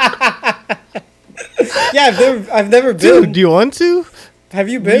 Yeah, I've never been. Dude, do you want to? Have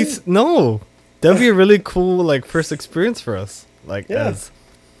you been? No. That'd be a really cool like first experience for us. Like Yeah. as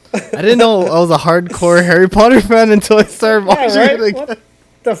I didn't know I was a hardcore Harry Potter fan until I started watching Yeah, right? it again. What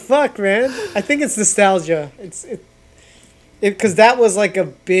the fuck, man? I think it's nostalgia. It's because that was like a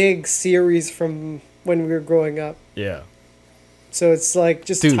big series from when we were growing up. Yeah. So it's like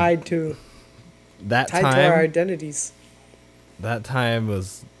just Dude, tied to That our time identities. that time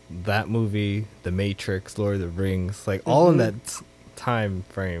was that movie, The Matrix, Lord of the Rings, like all in that time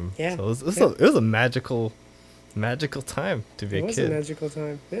frame. Yeah, So it was yeah. it was a magical time to be It a was kid. a magical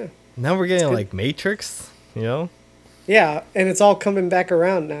time. Yeah. Now we're getting good. like Matrix, you know? Yeah, and it's all coming back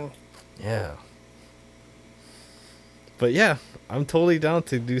around now. Yeah. But yeah, I'm totally down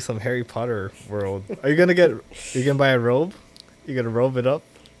to do some Harry Potter world. Are you gonna buy a robe? You gonna robe it up?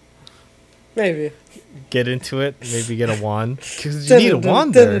 Maybe. Get into it, maybe get a wand. Because you need a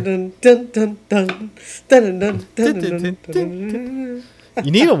wand there.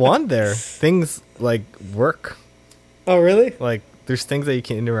 You need a wand there. Things like work. Oh, really? Like there's things that you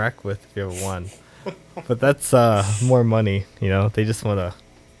can interact with if you have a wand. But that's more money, you know. They just want to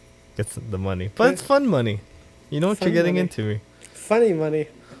get the money. But it's fun money. You know what Fun you're getting money. into me. Funny money.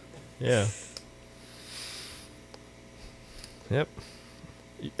 Yeah. Yep.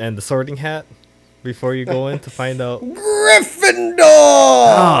 And the sorting hat before you go in to find out. Gryffindor!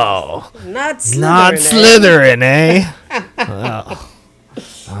 Oh, Not Slytherin. not Slytherin, eh? Oh.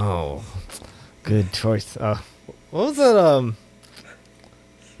 Oh, good choice. What was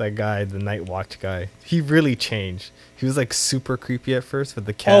that guy, the Night Watch guy? He really changed. He was like super creepy at first with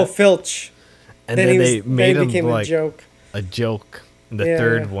the cat. Oh, Filch. and then they made him became like a joke. a joke in the Yeah,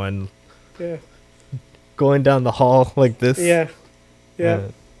 third yeah. one, Yeah. going down the hall like this. Yeah. Yeah.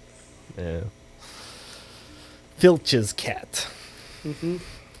 Yeah. Filch's cat.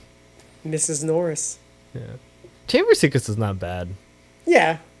 Mrs. Norris. Yeah. Chamber Secrets is not bad.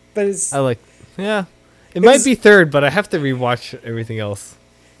 Yeah, but it's I like. Yeah. It It might was- be third, but I have to rewatch everything else.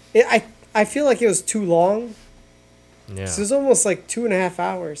 I feel like it was too long. Yeah. So it was almost like 2.5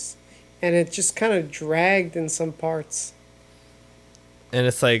 hours, and it just kind of dragged in some parts. And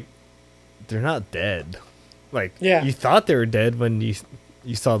it's like they're not dead. Like Yeah. you thought they were dead when you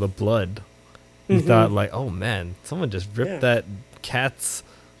saw the blood. You thought like, oh man, someone just ripped Yeah. that cat's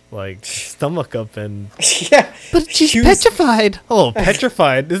like stomach up and. Yeah, But she's She was- petrified. Oh,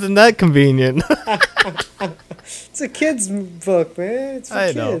 petrified! Isn't that convenient? it's a kid's book, man. It's for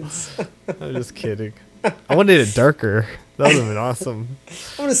I know. kids. I'm just kidding. I wanted it darker. That would have been awesome.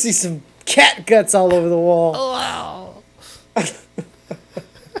 I want to see some cat guts all over the wall. Wow.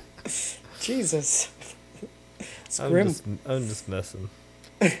 Jesus, it's grim. I'm just messing.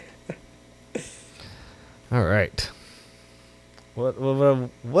 All right. What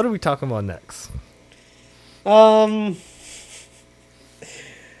are we talking about next? I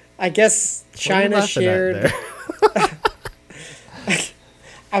guess What are you China laughing at shared. there?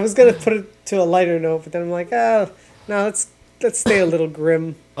 I was gonna put it to a lighter note, but then I'm like, no, let's stay a little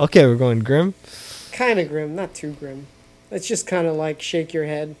grim. Okay, we're going grim. Kind of grim, not too grim. Let's just kind of like shake your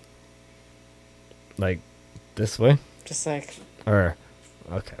head, Like this way, just like or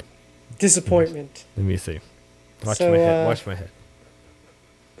okay. disappointment. Let me see. Watch So, my head. Watch my head.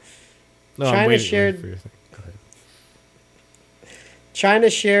 No, China I'm waiting shared- for your thing. Go ahead. China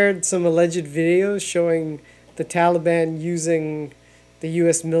shared some alleged videos showing the Taliban using the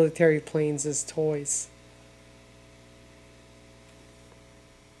U.S. military planes as toys.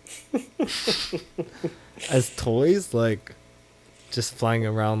 As toys, like just flying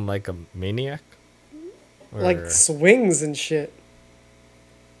around like a maniac? Or Like swings and shit.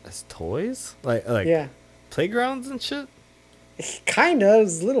 as toys? Like Yeah. playgrounds and shit? Kinda. It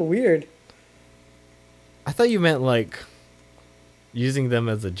was a little weird. I thought you meant like using them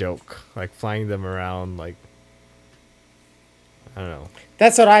as a joke, like flying them around, like I don't know,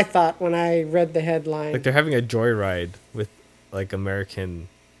 That's what I thought when I read the headline. like they're having a joyride with like American.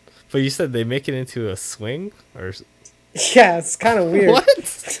 But you said they make it into a swing, or Yeah, it's kind of weird.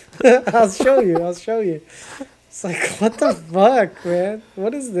 what? I'll show you. I'll show you. It's like, what the fuck, man?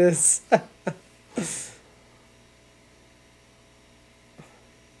 What is this?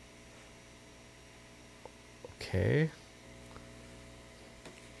 Okay.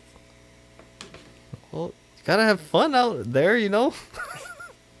 Well, you gotta have fun out there, you know.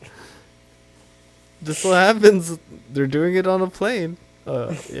 Just so happens they're doing it on a plane.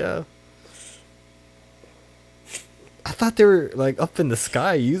 Yeah. I thought they were like up in the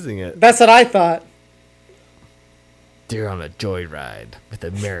sky using it. That's what I thought. They're on a joyride with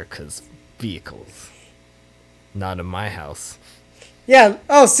America's vehicles. Not in my house. Yeah.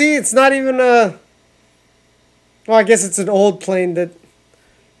 Oh, see, it's not even a. Well, I guess it's an old plane that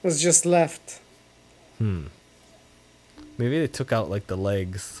was just left. Maybe they took out like the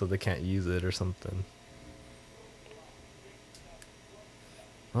legs so they can't use it or something.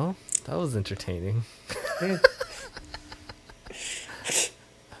 Well, that was entertaining. Yeah.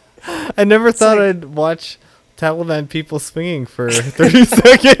 I never thought like- I'd watch Taliban people swinging for 30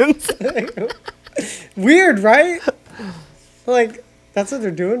 seconds. Weird, right? Like, that's what they're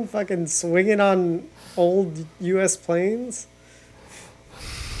doing? Fucking swinging on old U.S. planes?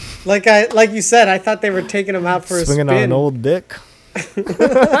 Like you said, I thought they were taking them out for a Swinging spin. on an old dick.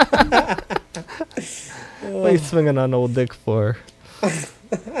 What are you swinging on old dick for?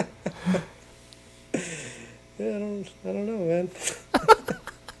 Yeah, I don't know, man.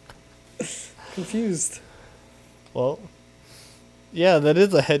 Confused. Well, yeah, that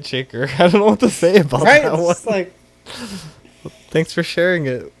is a head shaker. I don't know what to say about Right? that one. It's like, Thanks for sharing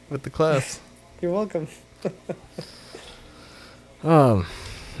it with the class. you're welcome. All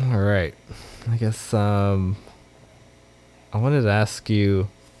right. I guess I wanted to ask you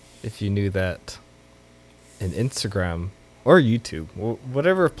if you knew that in Instagram or YouTube,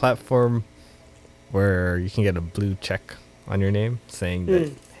 whatever platform where you can get a blue check on your name saying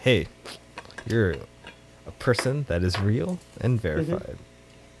that, hey, you're a person that is real and verified.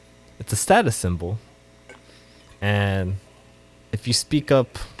 It's a status symbol. And if you speak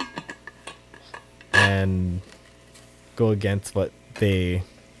up and go against what they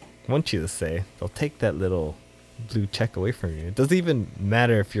want you to say, they'll take that little blue check away from you. It doesn't even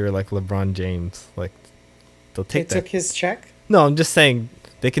matter if you're like LeBron James. Like, they'll They take that. took his check? No, I'm just saying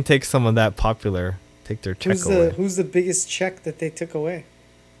they can take someone that popular, take their check away. Who's the biggest check that they took away?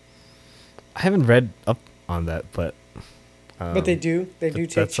 I haven't read up on that, but But they do. They do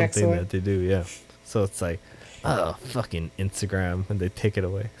take that's checks something away. that they do, yeah. So it's like, oh, fucking Instagram, and they take it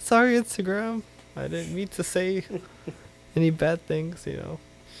away. Sorry, Instagram. I didn't mean to say any bad things, you know.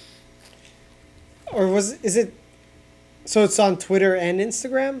 Or is it? So it's on Twitter and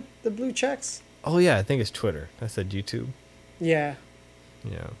Instagram, the blue checks? Oh yeah, I think it's Twitter. I said YouTube. Yeah.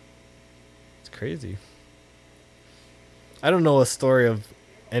 Yeah. It's crazy. I don't know a story of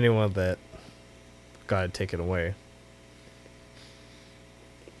anyone that got it taken away.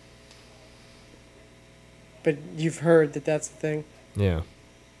 But you've heard that that's a thing. Yeah.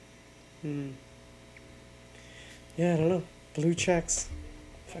 Yeah, I don't know. Blue checks.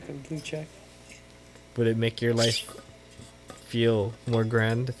 Fucking blue check. Would it make your life feel more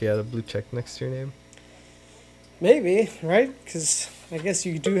grand if you had a blue check next to your name? Maybe, right? Because I guess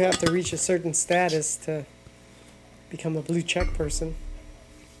you do have to reach a certain status to become a blue check person.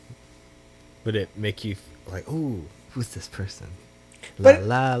 Would it make you like, ooh, who's this person? But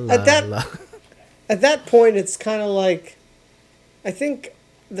la la at that- la. At that point, it's kind of like, I think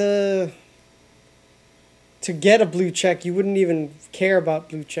to get a blue check, you wouldn't even care about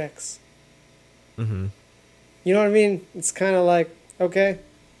blue checks. Mm-hmm. You know what I mean? It's kind of like, okay,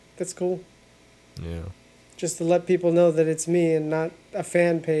 that's cool. Yeah. Just to let people know that it's me and not a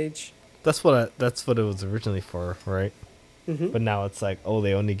fan page. That's what it was originally for, right? Hmm. But now it's like, oh,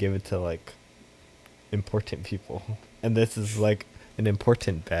 they only give it to like important people, and this is like an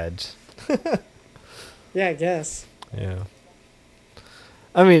important badge. Yeah, I guess. Yeah.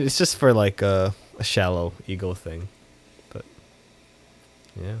 I mean, it's just for like a shallow ego thing, but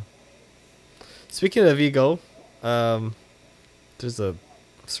Yeah. Speaking of ego, there's a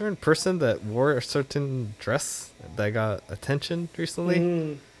certain person that wore a certain dress that got attention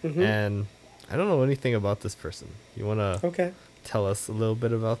recently, Mm-hmm. and I don't know anything about this person. You want to Okay. tell us a little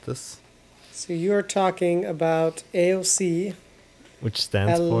bit about this? So you're talking about AOC, Which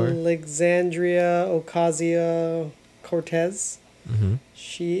stands for? Alexandria Ocasio-Cortez. Mm-hmm.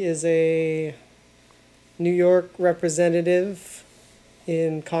 She is a New York representative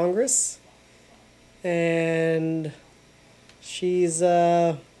in Congress, and she's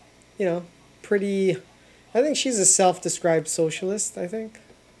pretty. I think she's a self-described socialist. I think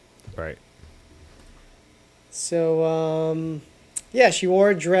Right. so. Yeah, she wore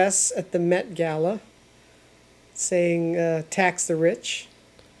a dress at the Met Gala, saying "tax the rich."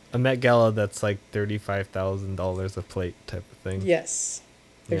 A Met Gala that's like $35,000 a plate type of thing. Yes,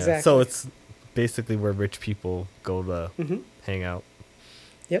 Yeah. exactly. So it's basically where rich people go to Mm-hmm. hang out.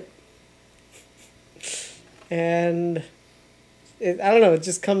 Yep. And I don't know. It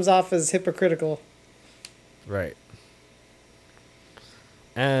just comes off as hypocritical. Right.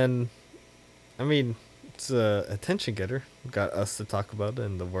 And I mean, it's a attention getter. Got us to talk about it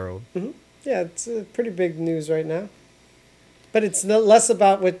in the world. Mm-hmm. Yeah, it's pretty big news right now. But it's less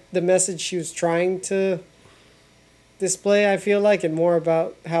about what the message she was trying to display, I feel like, and more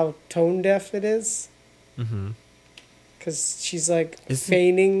about how tone deaf it is. Mm-hmm. Because she's like Isn't-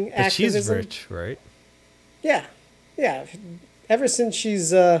 feigning But activism. she's rich, right? Yeah, yeah. Ever since she's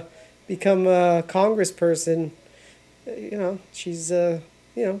become a congressperson, she's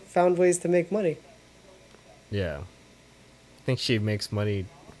found ways to make money. Yeah. I think she makes money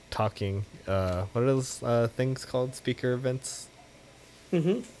talking. What are those things called? Speaker events? Mm-hmm.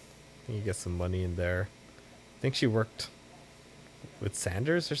 I think you get some money in there. I think she worked with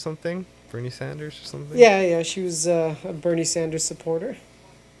Sanders or something. Bernie Sanders or something. Yeah. She was a Bernie Sanders supporter.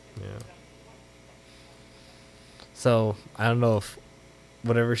 Yeah. So I don't know if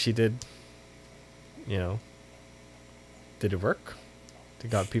whatever she did, did it work? It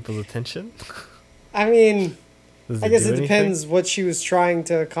got people's attention. I mean, Does I guess do it anything? depends what she was trying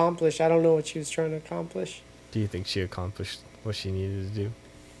to accomplish. I don't know what she was trying to accomplish. Do you think she accomplished what she needed to do?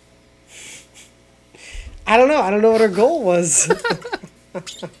 I don't know. I don't know what her goal was.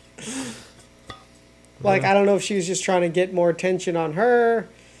 Like, I don't know if she was just trying to get more attention on her.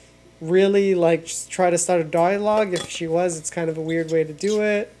 Really, like, just try to start a dialogue. If she was, it's kind of a weird way to do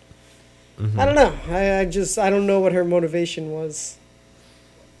it. Mm-hmm. I don't know. I don't know what her motivation was.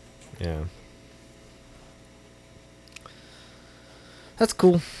 Yeah. That's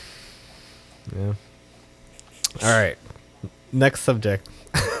cool. Yeah. All right. Next subject.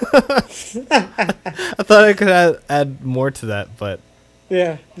 I thought I could add more to that, but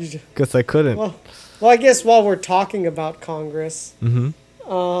Yeah. guess I couldn't. Well, I guess while we're talking about Congress, Mm-hmm.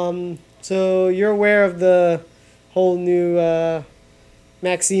 so you're aware of the whole new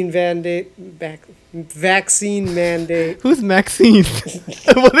vaccine mandate. Who's Maxine?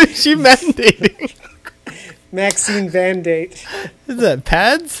 What is she mandating? Vaccine mandate. Is that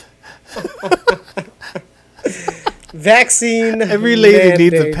pads? Vaccine. Every lady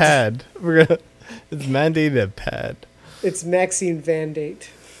needs a mandate. pad. It's mandated a pad. It's vaccine mandate.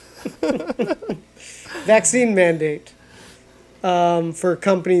 Vaccine mandate. For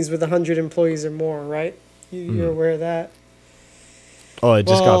companies with 100 employees or more, right? You're aware of that? Oh, it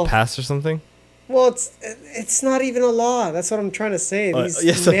just Well- got passed or something? Well, it's not even a law. That's what I'm trying to say. These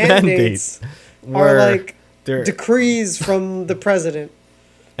Yes, a mandates are Where like they're decrees from the president,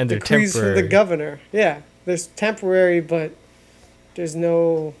 and they're decrees temporary. from the governor. Yeah, there's temporary, but there's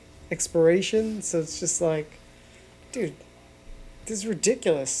no expiration. So it's just like, dude, this is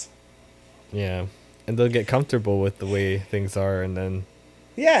ridiculous. Yeah, and they'll get comfortable with the way things are, and then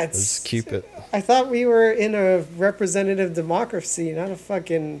Yeah, they'll it's. just keep it. I thought we were in a representative democracy, not a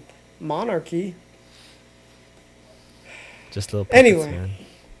fucking monarchy. Just little puppets, Anyway. man.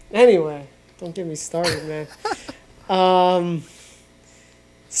 Anyway, don't get me started, man.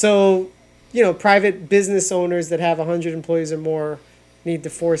 So, private business owners that have 100 employees or more need to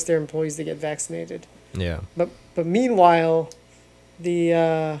force their employees to get vaccinated. Yeah. But meanwhile,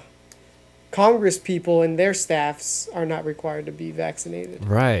 the Congress people and their staffs are not required to be vaccinated.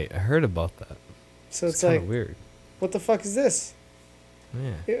 Right. I heard about that. So it's kind like, of weird. what the fuck is this?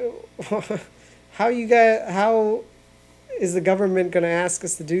 Yeah. How is the government going to ask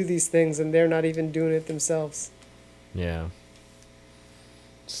us to do these things and they're not even doing it themselves? Yeah.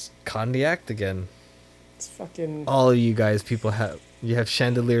 Just caught in the act again. It's fucking. All you guys, people have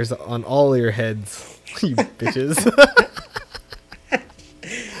chandeliers on all your heads, you bitches.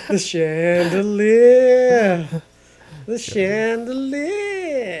 The chandelier. The chandelier.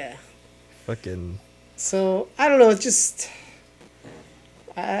 Yeah. Fucking. So I don't know. It's just,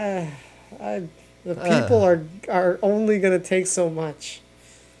 I the people are only gonna take so much.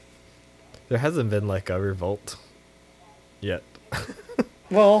 There hasn't been like a revolt yet.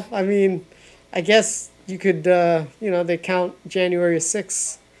 Well, I mean, I guess you could, they count January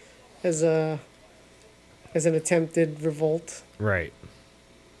 6th as an attempted revolt, Right.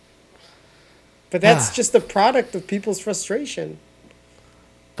 but that's just a product of people's frustration.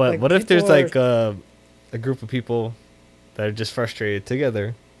 But Like, what if there's people are- like a group of people that are just frustrated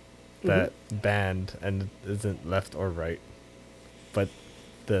together that band and isn't left or right, but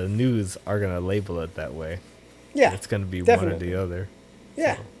the news are gonna label it that way. Yeah, It's gonna be definitely. one or the other.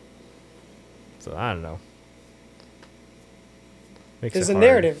 Yeah, So I don't know. Makes there's it a hard.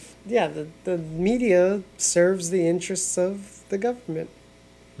 narrative. Yeah, the media serves the interests of the government.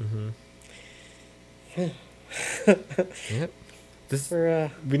 Yep. This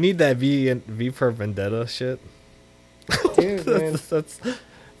For we need that V for Vendetta shit. dude, man.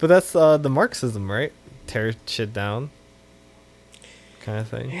 But that's the Marxism, right? Tear shit down, kind of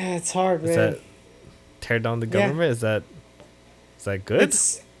thing. Yeah, it's hard, Is man. that tear down the Yeah. government? Is that good?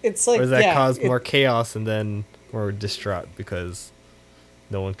 It's like, Or does that yeah, cause more chaos and then we're distraught because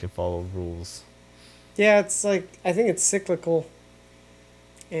no one can follow rules? Yeah, it's like, I think it's cyclical,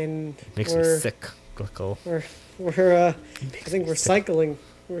 and Makes me we're sick. Glickle. I think we're cycling.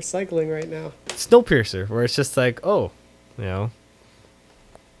 We're cycling right now. Snowpiercer, where it's just like, oh,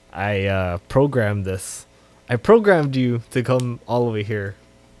 I programmed this. I programmed you to come all the way here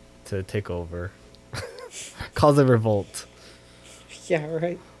to take over. Cause a revolt. Yeah,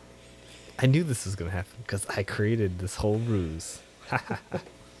 right. I knew this was gonna happen because I created this whole ruse.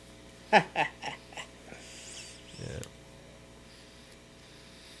 Yeah.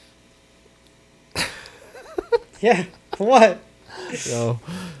 Yeah. What? So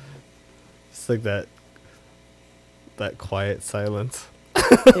it's like that quiet silence.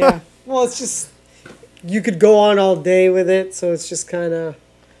 Yeah. Well, it's just, you could go on all day with it, so it's just kind of,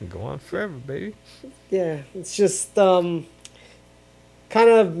 Go on forever, baby. yeah, it's just kind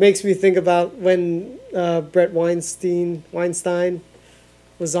of makes me think about when Brett Weinstein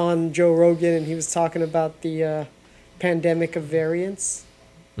was on Joe Rogan, and he was talking about the pandemic of variants,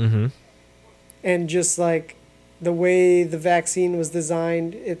 Mm-hmm. and just like the way the vaccine was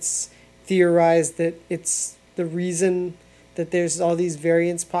designed, it's theorized that it's the reason that there's all these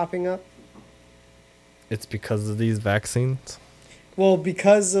variants popping up. It's because of these vaccines. Well,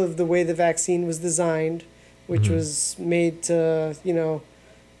 because of the way the vaccine was designed, which was made to,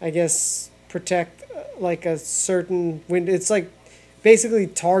 I guess, protect like a certain window. It's like basically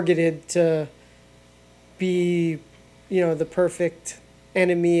targeted to be, the perfect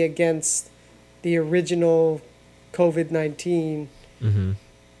enemy against the original COVID-19. Mm-hmm.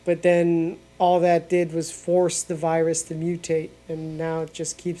 But then all that did was force the virus to mutate, and now it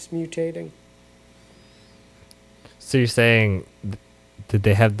just keeps mutating. So you're saying, did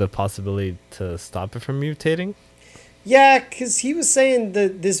they have the possibility to stop it from mutating? Yeah, because he was saying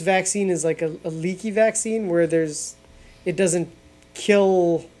that this vaccine is like a leaky vaccine where it doesn't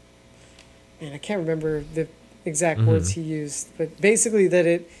kill. Man, I can't remember the exact words he used, but basically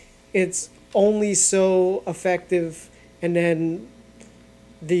that it's only so effective, and then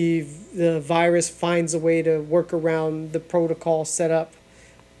the virus finds a way to work around the protocol set up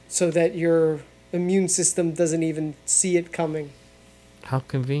so that your immune system doesn't even see it coming. How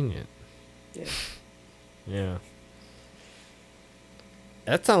convenient. Yeah. Yeah.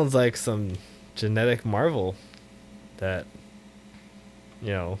 That sounds like some genetic marvel that,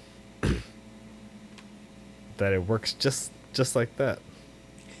 that it works just like that.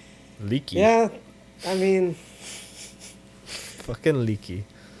 Leaky. Yeah, I mean, Fucking leaky.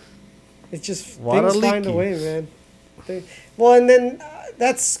 it's just Water things find a leaky. way, man. Well, and then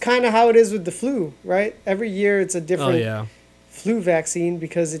that's kind of how it is with the flu, right? Every year it's a different Oh, yeah. flu vaccine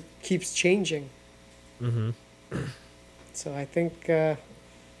because it keeps changing. Mm-hmm. So I think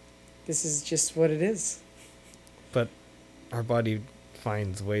this is just what it is. But our body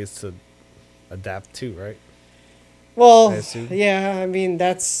finds ways to adapt too, right? I Well, assume. yeah, I mean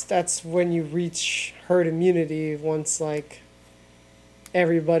that's when you reach herd immunity, once like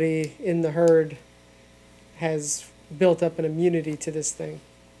everybody in the herd has built up an immunity to this thing.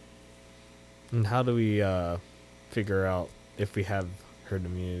 And how do we figure out if we have herd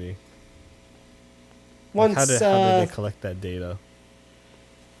immunity? Like, Once how do they collect that data?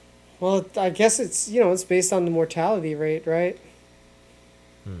 well, I guess it's based on the mortality rate, right?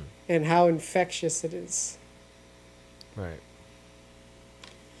 And how infectious it is. Right.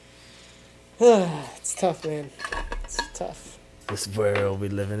 It's tough, man. It's tough. This world we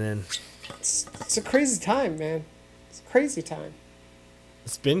living in. It's a crazy time, man. It's a crazy time.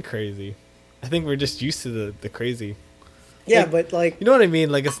 It's been crazy. I think we're just used to the crazy. Yeah, Like, but like you know what I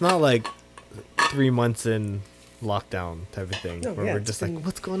mean? Like, it's not like 3 months in lockdown type of thing. No, where yeah, we're it's just been- like,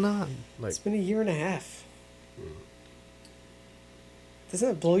 what's going on? Like, it's been a year and a half. Doesn't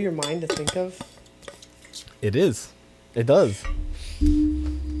that blow your mind to think of? it is. It does.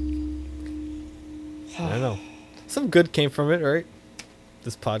 I know. Some good came from it, right?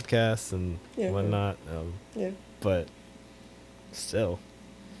 This podcast and Yeah, whatnot. Yeah. But still,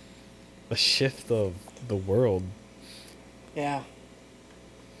 a shift of the world. Yeah.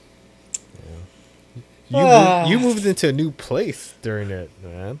 You moved into a new place during it,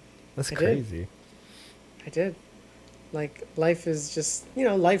 man. That's I did. crazy. I did. Like, life is just,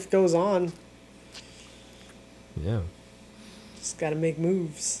 life goes on. Yeah. Just got to make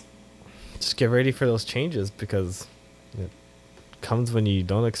moves. Just get ready for those changes because it comes when you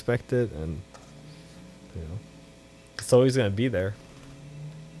don't expect it, and it's always gonna be there.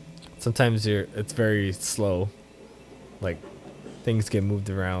 Sometimes it's very slow, like things get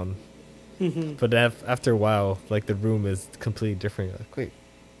moved around, but after a while, like the room is completely different. You're like, wait,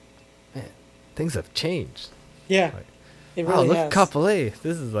 man, things have changed. Yeah. Like, It wow, really look has. at Kapolei.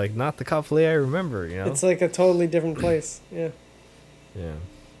 This is like not the Kapolei I remember. It's like a totally different place. Yeah. Yeah.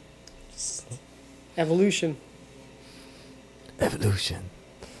 Just evolution. Evolution.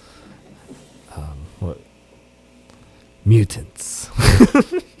 What? Mutants.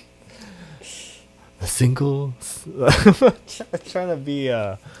 A single. Trying to be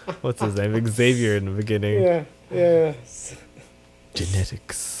what's his name? Xavier in the beginning. Yeah. Yeah.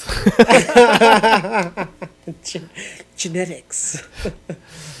 Genetics. Genetics.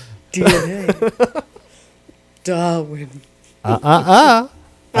 DNA. Darwin.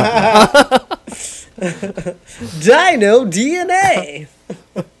 Dino DNA.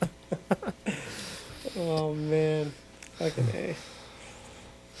 Oh man, fucking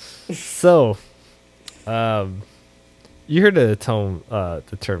A. So, you heard the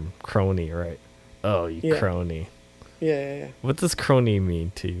term crony, right? Oh, you Yeah. crony. Yeah. What does crony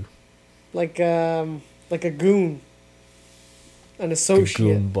mean to you? Like a goon, an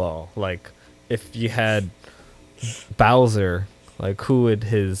associate. Goomball. Like, if you had Bowser, like, who would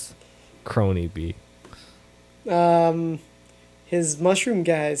his crony be? His mushroom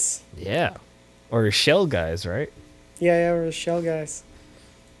guys. Yeah. Or his shell guys, right? Yeah, or the shell guys,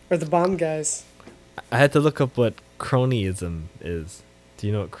 or the bomb guys. I had to look up what cronyism is. Do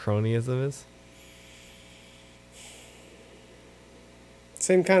you know what cronyism is?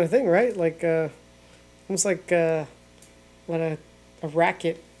 Same kind of thing, right? Like, almost like what a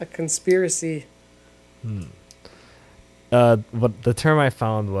racket, a conspiracy. What the term I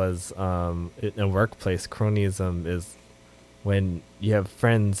found was in a workplace, cronyism is when you have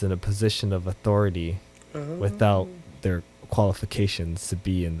friends in a position of authority without their qualifications to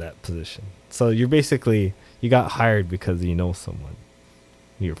be in that position. So you're basically, you got hired because you know someone.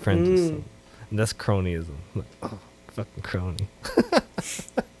 You're friends with someone. And that's cronyism. Like, oh, fucking crony.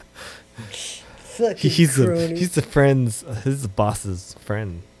 Fucking He's crony. his boss's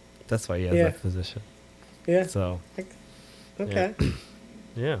friend. That's why he has that position. Yeah. So, Okay.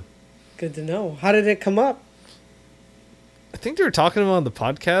 yeah. Good to know. How did it come up? I think they were talking about on the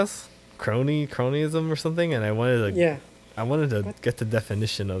podcast, cronyism or something, and I wanted to get the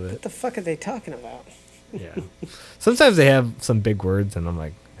definition of What it. the fuck are they talking about? Yeah. Sometimes they have some big words, and I'm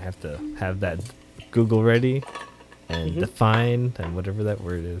like, I have to have that Google ready and define and whatever that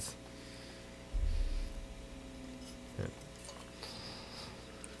word is. Yeah.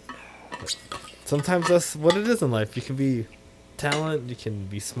 But sometimes that's what it is in life. You can be talent, you can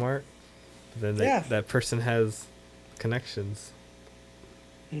be smart, but then that person has connections.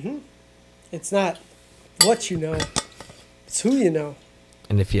 It's not what you know, it's who you know.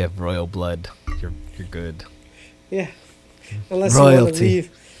 And if you have royal blood, you're good. Yeah. Unless Royalty.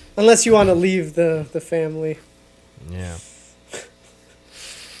 you want to leave the family. Yeah.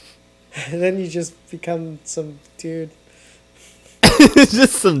 And then you just become some dude.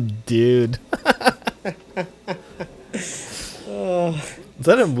 Just some dude. Is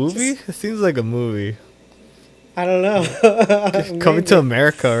that a movie? It seems like a movie. I don't know. Coming to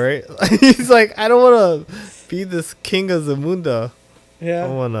America, right? He's like, I don't want to be this king of Zamunda. Yeah. I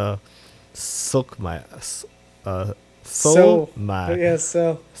want to soak my So my loads.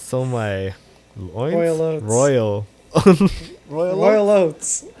 loins? Royal oats. Royal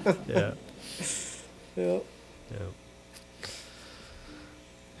Oats. Yeah. Yeah.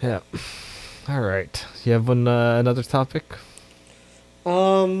 Yeah. All right. You have another topic?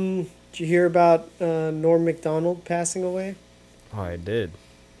 Did you hear about Norm Macdonald passing away? Oh, I did.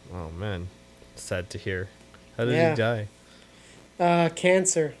 Oh man, sad to hear. How did Yeah. he die?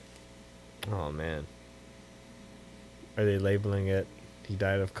 Cancer. Oh man. Are they labeling it? He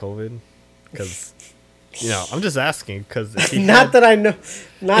died of COVID? Because, I'm just asking. Because if he Not had, that I know.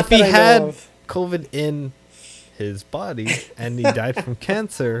 Not if that he I had know of. COVID in his body and he died from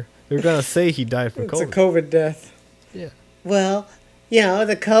cancer, they're gonna say he died from It's a COVID. COVID death. Yeah. Well,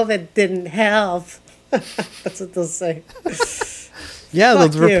 the COVID didn't help. That's what they'll say. Yeah,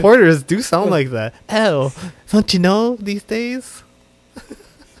 Fuck those you. reporters do sound like that. Oh, don't you know these days?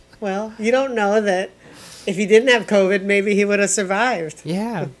 Well, you don't know that if he didn't have COVID, maybe he would have survived.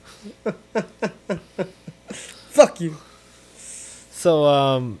 Yeah. Fuck you.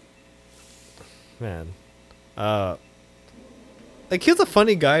 So, man, like he was a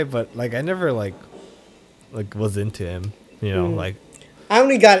funny guy, but like I never like was into him. Like I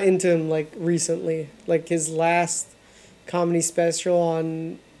only got into him like recently. Like his last comedy special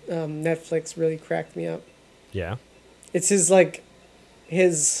on Netflix really cracked me up. yeah. It's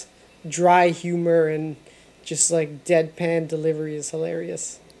his dry humor and just like deadpan delivery is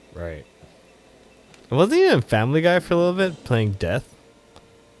hilarious. Right. Wasn't he in Family Guy for a little bit, playing Death?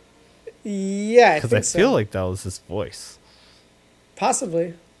 Yeah, I Because think I so. feel like that was his voice.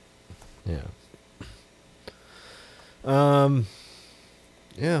 Possibly. Yeah.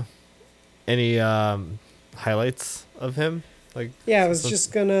 Yeah. Any highlights of him? Like. Yeah, I was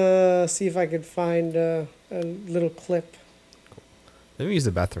just gonna see if I could find a little clip. Let me use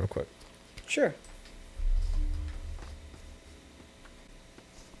the bathroom quick. Sure.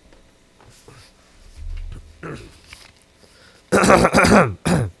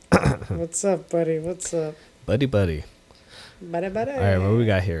 What's up, buddy? What's up? Buddy. Buddy. All right, what we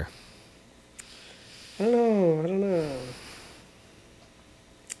got here? I don't know.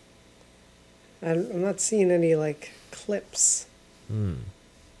 I'm not seeing any like clips.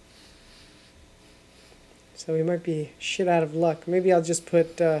 So we might be shit out of luck. Maybe I'll just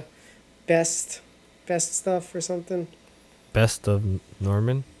put best stuff or something. Best of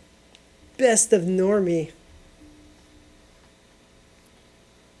Norman. Best of Normie.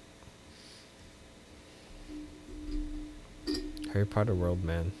 Harry Potter world,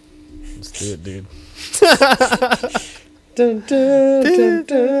 man. Let's do it, dude. Dun, dun, dun,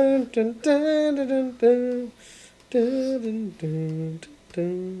 dun, dun, dun, dun, dun, dun, dun, dun, dun,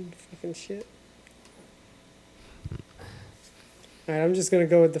 dun. Fucking shit. Alright, I'm just gonna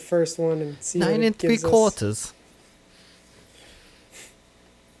go with the first one and see what 9 it gives us. 3/4.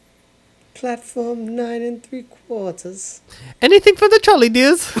 Platform 9 3/4. Anything for the trolley,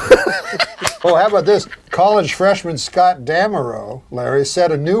 dears? Oh, how about this? College freshman Scott Damerow, Larry,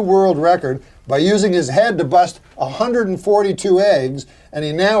 set a new world record by using his head to bust 142 eggs, and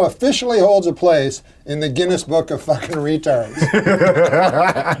he now officially holds a place in the Guinness Book of fucking retards.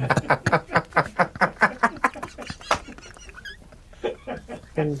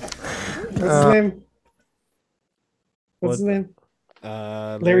 What's his name? What's his name?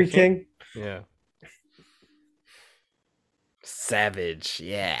 Larry King. Yeah. Savage,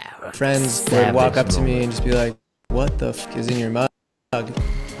 yeah. Friends would walk up to me and just be like, "What the fuck is in your mug?"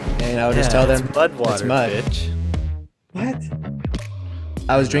 And I would just tell them, "It's mud." Bitch. What?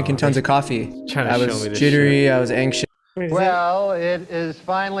 I was drinking tons of coffee. Trying to I show was me this jittery. I was anxious. Wait, is that- Well, it is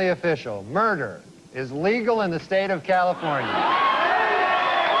finally official. Murder is legal in the state of California.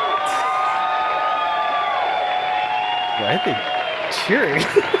 Why are they cheering?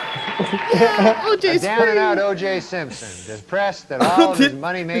 A down and out O.J. Simpson is pressed that all of his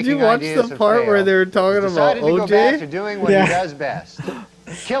money-making Did you watch ideas the have part where failed. they were talking He's about decided to go back to OJ? doing what Yeah. he does best.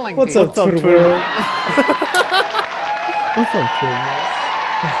 Killing What's people. up, Twitter? What's up, kid?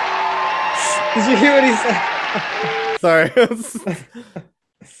 Did you hear what he said? Sorry.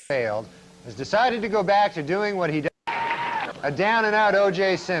 Failed. Has decided to go back to doing what he does. A down and out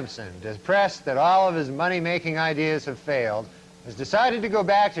O.J. Simpson is pressed that all of his money-making ideas have failed. Has decided to go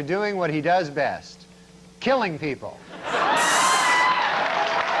back to doing what he does best. Killing people.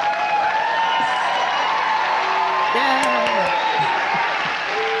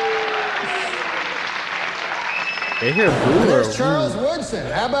 They hear boo or There's Charles Woodson.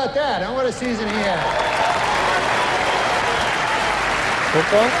 How about that? What a season he had.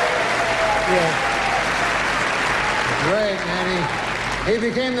 football? Yeah. Great, man. He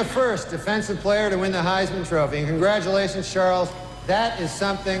became the first defensive player to win the Heisman Trophy. And congratulations, Charles. That is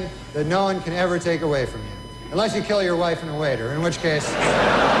something that no one can ever take away from you. Unless you kill your wife and a waiter, in which case...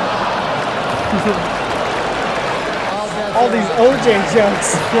 All these OJ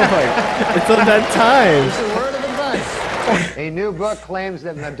jokes. It's on that time. It's a word of advice. A new book claims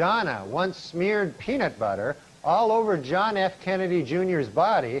that Madonna once smeared peanut butter all over John F. Kennedy Jr.'s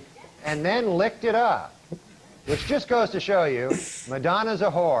body and then licked it off. Which just goes to show you, Madonna's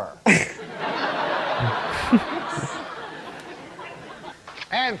a whore.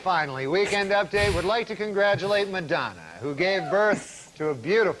 And finally, Weekend Update would like to congratulate Madonna, who gave birth to a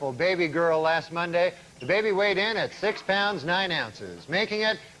beautiful baby girl last Monday. The baby weighed in at 6 pounds, 9 ounces, making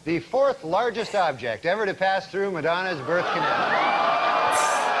it the 4th largest object ever to pass through Madonna's birth canal.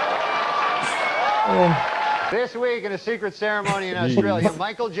 This week, in a secret ceremony in Australia,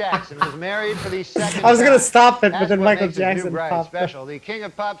 Michael Jackson was married for the second time. I was going to stop it, but That's then what Michael makes his new Jackson bride popped special. The King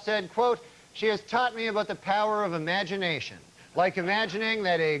of Pop said, quote, "She has taught me about the power of imagination, like imagining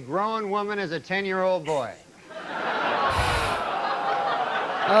that a grown woman is a 10-year-old boy."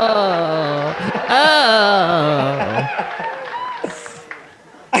 Oh.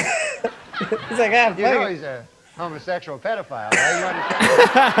 He's like, ah, You know he's a homosexual pedophile, right? You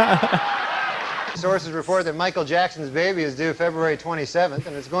understand? Sources report that Michael Jackson's baby is due February 27th,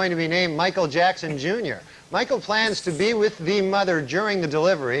 and it's going to be named Michael Jackson Jr. Michael plans to be with the mother during the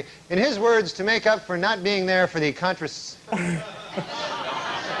delivery, in his words, to make up for not being there for the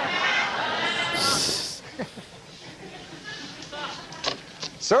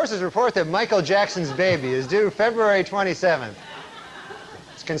Sources report that Michael Jackson's baby is due February 27th.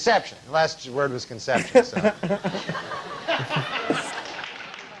 It's conception. The last word was conception, so.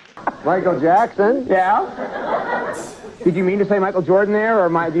 Michael Jackson? Yeah? Did you mean to say Michael Jordan there, or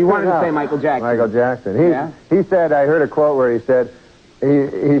do you want to say Michael Jackson? Michael Jackson. Yeah? He said, I heard a quote where he said,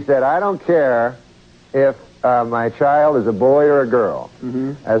 I don't care if my child is a boy or a girl,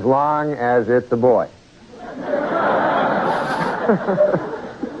 as long as it's a boy.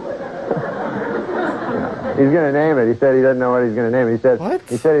 He's going to name it. He said he doesn't know what he's going to name it. He said, What?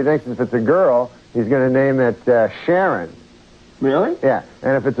 He said he thinks if it's a girl, he's going to name it Sharon. Really? Yeah.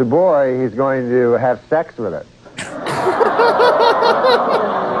 And if it's a boy, he's going to have sex with it.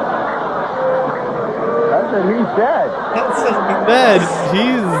 That's what he said. Man,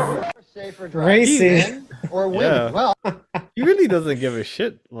 he's racing. Or women. Yeah. Well, he really doesn't give a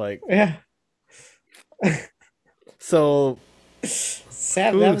shit. Like, Yeah. so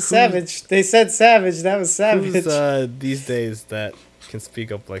That was savage. They said savage. That was savage. who's these days that can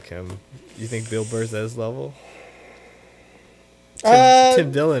speak up like him? You think Bill Burr's at his level?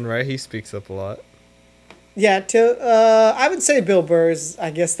 Tim Dillon, right? He speaks up a lot. Yeah, I would say Bill Burr is, I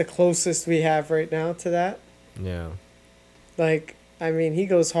guess, the closest we have right now to that. Yeah. Like, I mean, he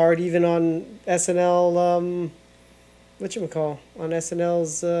goes hard even on SNL, whatchamacall, on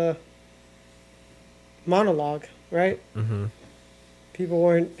SNL's monologue, right? Mm-hmm. People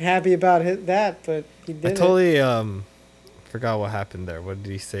weren't happy about that, but he did I totally forgot what happened there. What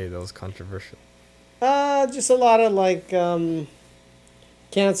did he say that was controversial? Just a lot of, like,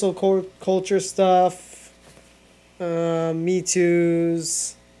 cancel culture stuff, Me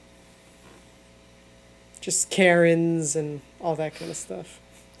Too's, just Karens and all that kind of stuff.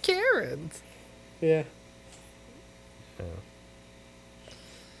 Karens. Yeah.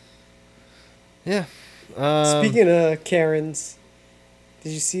 Yeah. Speaking of Karens,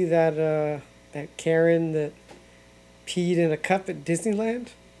 did you see that that Karen that peed in a cup at Disneyland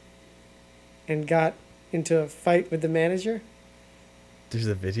and got into a fight with the manager? There's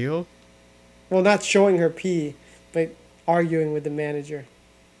a video? Well, not showing her pee, but arguing with the manager.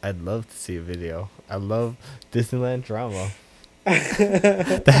 I'd love to see a video. I love Disneyland drama.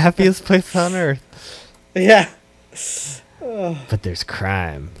 The happiest place on earth. Yeah. But there's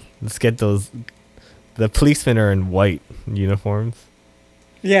crime. Let's get those. The policemen are in white uniforms.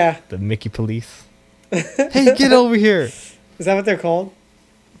 Yeah. The Mickey police. Hey, get over here. Is that what they're called?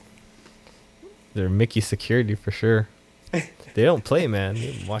 They're Mickey security for sure. They don't play, man.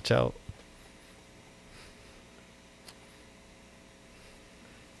 Watch out.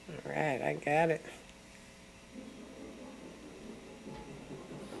 All right, I got it.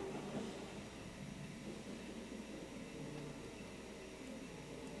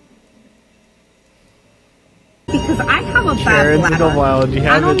 Because I have a bad Karen's in bladder. a while. You I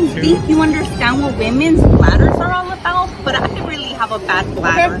have don't it too. think you understand what women's bladders are all about, but I really have a bad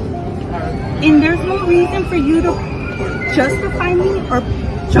bladder. And there's no reason for you to justify me or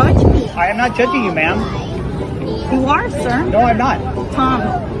judge me. I am not judging you, ma'am. You are, sir. No, I'm not. Tom,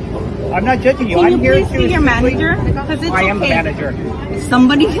 I'm not judging you. can I'm you here please to be your simply- manager? Because it's I am the okay. manager.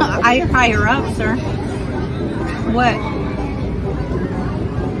 Somebody I hire up, sir. What?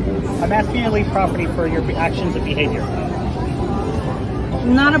 I'm asking you to leave property for your actions and behavior.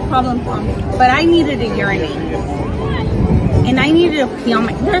 Not a problem, Tom. But I needed to urinate. And I needed to pee on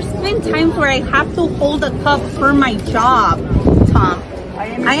my... There's been times where I have to hold a cup for my job, Tom.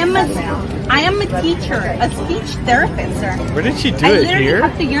 I am a teacher, a speech therapist, sir. Where did she do I it literally here?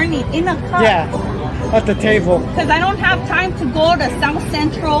 have to urinate in a cup. Yeah, at the table. Because I don't have time to go to South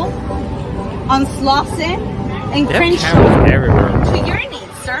Central on Slauson and They have Crenshaw cameras everywhere. to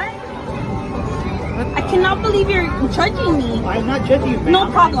urinate, sir. I cannot believe you're judging me. I'm not judging you, ma'am.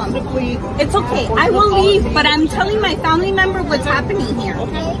 No problem. Simply, It's okay. I will leave, but I'm telling my family member what's happening here.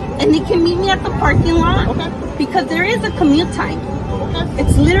 And they can meet me at the parking lot because there is a commute time.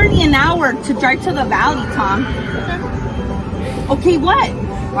 It's literally an hour to drive to the valley, Tom. Okay, what?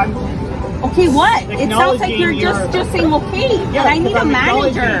 Okay, what? It sounds like you're just saying okay, but I need a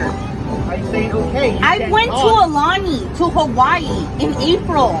manager. I'm saying okay. I went to Alani, to Hawaii in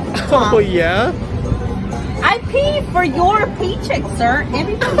April. Oh yeah? I paid for your paycheck, sir.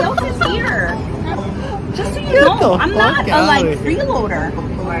 Everybody else is here. Just so you Get know, the I'm not fuck a out of here.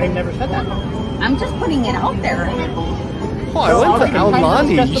 freeloader. I never said that. I'm just putting it out there. Oh, I went to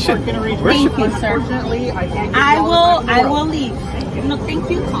Aulani. You should worship Thank you, sir. Unfortunately, I can't get I you all will. the I time in the will world. leave. No, thank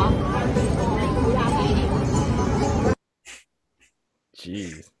you, Tom.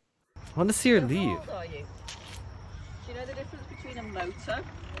 Jeez. I want to see her leave. How old are you? Do you know the difference between a motor?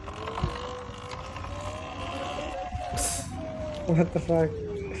 What the fuck?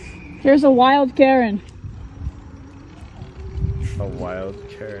 Here's a wild Karen. A wild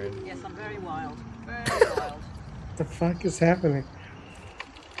Karen. Yes, I'm very wild. Very wild. What the fuck is happening?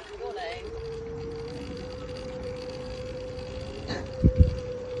 Your name?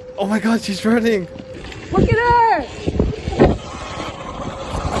 Oh my god, she's running! Look at her!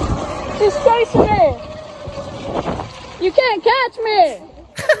 She's chasing me! You can't catch me!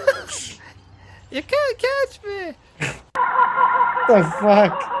 You can't catch me! The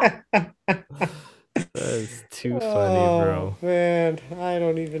fuck? That is too funny, bro. Oh, man, I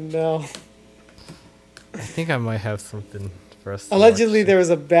don't even know. I think I might have something for us to Allegedly, watch. there was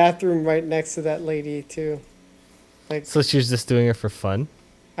a bathroom right next to that lady, too. Like, So she was just doing it for fun?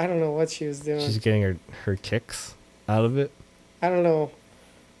 I don't know what she was doing. She's getting her kicks out of it? I don't know.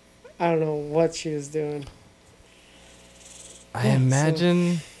 I don't know what she was doing. I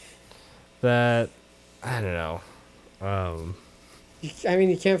imagine that... I don't know. I mean,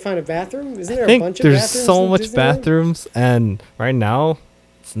 you can't find a bathroom? Isn't there I think a bunch of there's bathrooms? so in much Disneyland? bathrooms, and right now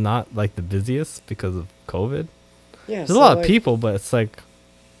it's not like the busiest because of COVID. Yeah, There's so, a lot of like, people, but it's like,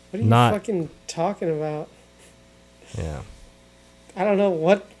 What are you not- fucking talking about? yeah. I don't know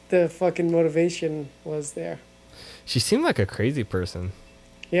what the fucking motivation was there. She seemed like a crazy person.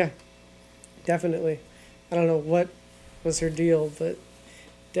 Yeah, definitely. I don't know what was her deal, but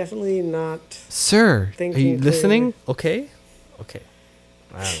definitely not. Sir, are Thinking you listening? clearly. Okay.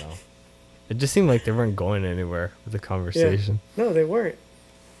 I don't know. It just seemed like they weren't going anywhere with the conversation. No, they weren't.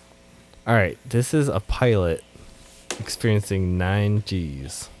 All right, this is a pilot experiencing 9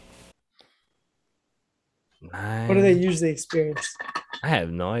 Gs. What do they usually experience? I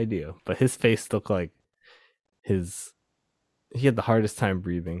have no idea, but his face looked like he had the hardest time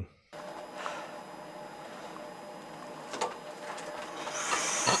breathing.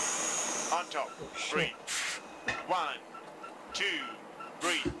 On top, breathe. 1, 2,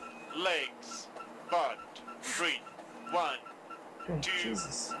 breathe. Legs, butt, breathe. 1, 2,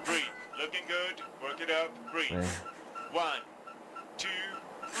 Jesus. breathe. Looking good. Work it up. Breathe. Man. 1, 2,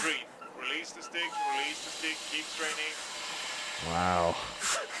 breathe. Release the stick. Release the stick. Keep straining. Wow.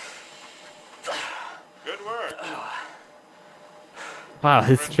 Good work. Wow,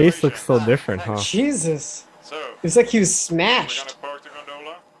 his face looks so different, huh? Jesus. So, It's like he was we're smashed. gonna park the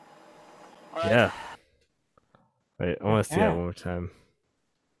gondola. Yeah. Wait, I want to see that Yeah. one more time.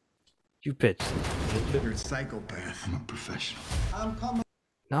 You bitch. You're a psychopath. I'm a professional.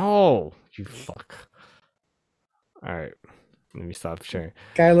 No, you fuck. All right, let me stop sharing.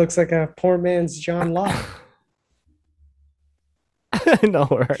 Guy looks like a poor man's John Locke. I know,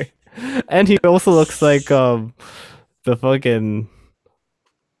 right? And he also looks like the fucking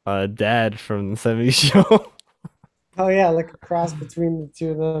dad from the '70s show. Oh yeah, like a cross between the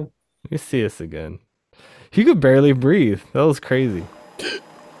two of them. Let me see this again. He could barely breathe. That was crazy.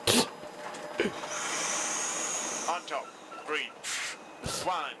 On top, breathe.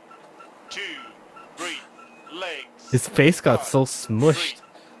 1, 2, breathe. Legs. His face got butt, so smushed.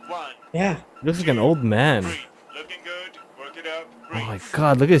 breathe. 1, Yeah. He looks like an old man. breathe. Looking good. Work it up. Oh Breathe. my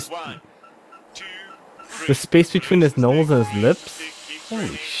god, look at his 1, 2, the breathe. space between his Release the nose stick, and his release the lips. stick, keep Holy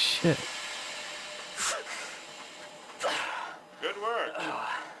straining. shit. Good work.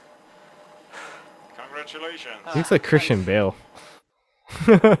 Congratulations. He looks like Christian Bale.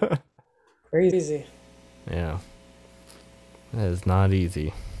 Crazy. Yeah. That is not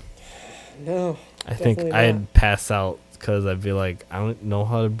easy. No. I think definitely I'd not. pass out because I'd be like, I don't know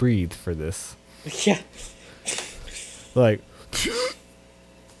how to breathe for this. Yeah. Like,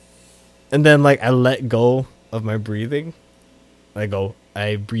 and then like I let go of my breathing.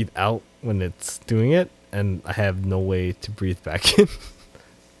 I breathe out when it's doing it, and I have no way to breathe back in.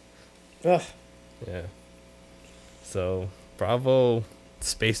 Ugh. Yeah. So, bravo,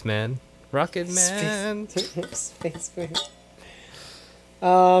 Spaceman, Rocket Man. Spaceman.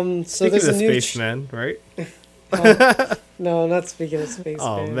 So Speaking there's of a new Spaceman, right? No, not speaking of Spaceman.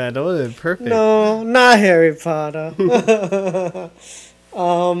 Oh man, that would have been perfect. No, not Harry Potter.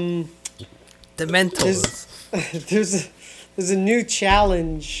 Dementors. There's a new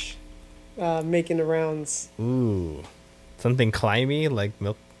challenge making the rounds. Ooh, something climby like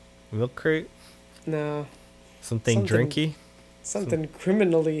milk crate. No. Something drinky. Something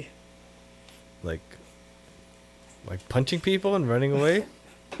criminally. Like punching people and running away.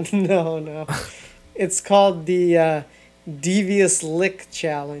 No. It's called the Devious Lick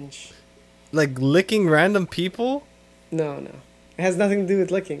Challenge. Like licking random people? No. It has nothing to do with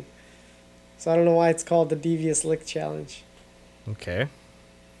licking. So I don't know why it's called the Devious Lick Challenge. Okay.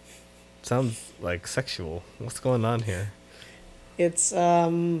 Sounds like sexual. What's going on here? It's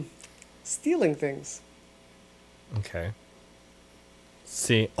stealing things. Okay.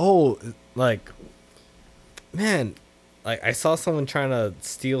 See, like, man, like I saw someone trying to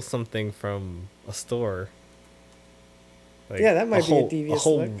steal something from a store. Like yeah, that might be a devious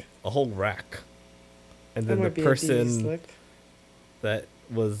lick. A whole rack. And That then the might be a devious person lick. that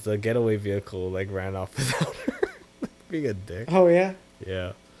was the getaway vehicle like ran off without her. Being a dick. Oh yeah?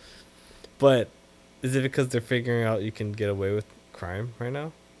 Yeah. But is it because they're figuring out you can get away with crime right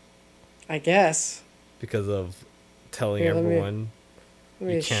now? I guess. Because of telling Here, everyone Let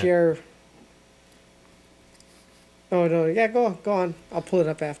me you can't. share. Oh no, yeah, go on. I'll pull it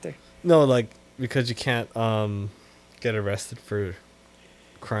up after. No, like because you can't get arrested for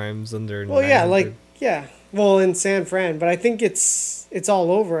crimes under. Well, yeah, 900. Well, in San Fran, but I think it's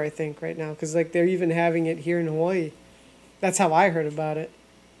all over. I think right now because like they're even having it here in Hawaii. That's how I heard about it.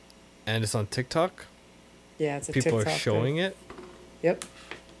 And it's on TikTok. Yeah, it's a People TikTok are showing thing. it. Yep.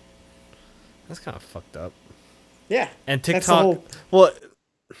 That's kind of fucked up. Yeah. And that's the TikTok. whole- Well,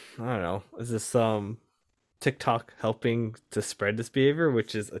 I don't know. Is this TikTok helping to spread this behavior,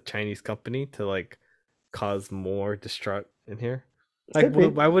 which is a Chinese company, to like cause more distraught in here? Like, Could be.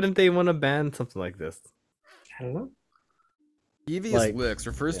 why wouldn't they want to ban something like this? I don't know. Devious Licks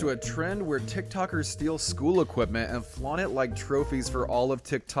refers to a trend where TikTokers steal school equipment and flaunt it like trophies for all of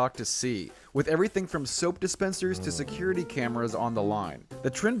TikTok to see, with everything from soap dispensers to security cameras on the line. The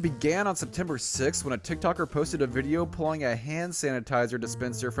trend began on September 6th when a TikToker posted a video pulling a hand sanitizer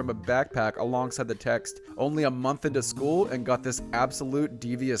dispenser from a backpack alongside the text, "Only a month into school and got this absolute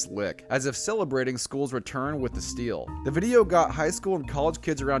devious lick," as if celebrating school's return with the steal. The video got high school and college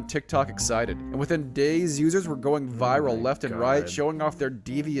kids around TikTok excited, and within days users were going viral left and right, showing off their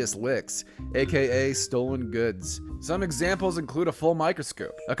devious licks, aka stolen goods. Some examples include a full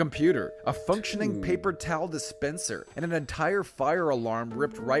microscope, a computer, a functioning paper towel dispenser, and an entire fire alarm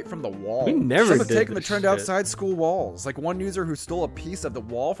ripped right from the wall. We never Some have did taken the this trend shit. outside school walls, like one user who stole a piece of the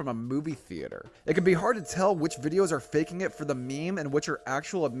wall from a movie theater. It can be hard to tell which videos are faking it for the meme and which are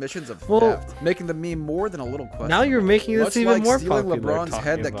actual admissions of theft, making the meme more than a little question. Now you're making this Much even like more stealing popular. LeBron's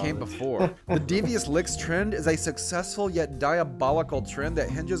head that talking came about it. before. The devious licks trend is a successful yet diabolical trend that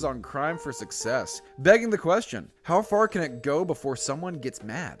hinges on crime for success, begging the question, how far can it go before someone gets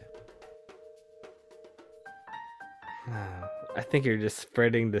mad? I think you're just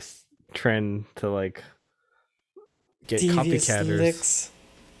spreading this trend to like get Devious copycatters. licks.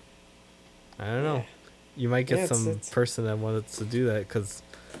 I don't know. You might get Yeah, some it's- person that wanted to do that because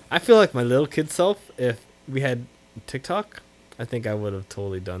I feel like my little kid self, if we had TikTok, I think I would have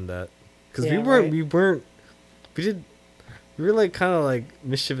totally done that because Yeah, we were like kind of like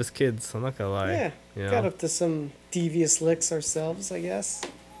mischievous kids. I'm not gonna lie. Yeah. You know? Got up to some devious licks ourselves, I guess.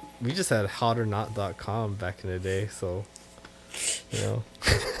 We just had hotornot.com back in the day, so you know.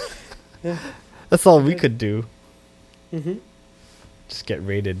 Yeah. That's all we could do. Mm-hmm. Just get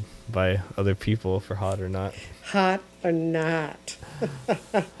rated by other people for hot or not. Hot or not.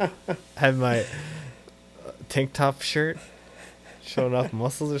 Had my tank top shirt showing off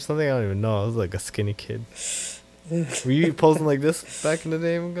muscles or something. I don't even know. I was like a skinny kid. Were you posing like this back in the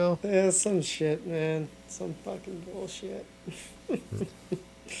day ago? Yeah, some shit, man. Some fucking bullshit.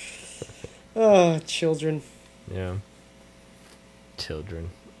 Oh, children. Yeah.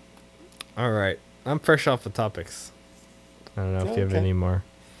 Children. All right. I'm fresh off the topics. I don't know if you have Okay. any more.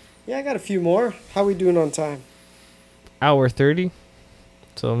 Yeah, I got a few more. How we doing on time? Hour 30.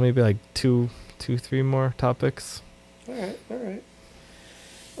 So maybe like two, 3 more topics. All right.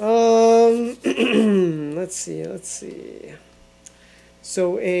 Let's see.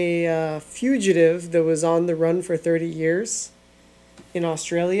 So a fugitive that was on the run for 30 years in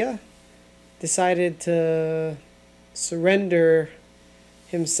Australia decided to surrender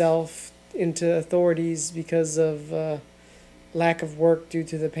himself into authorities because of lack of work due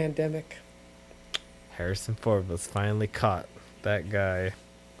to the pandemic. Harrison Ford was finally caught. That guy.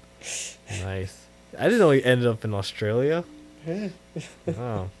 Nice. I didn't know he ended up in Australia.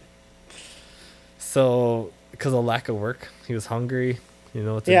 Wow. So, because of lack of work, he was hungry. You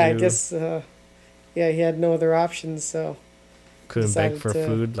know what to do. I guess. He had no other options, so couldn't beg for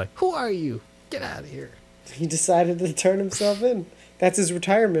food. Like, who are you? Get out of here. He decided to turn himself in. That's his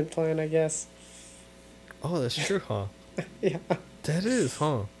retirement plan, I guess. Oh, that's true, huh? Yeah. That is,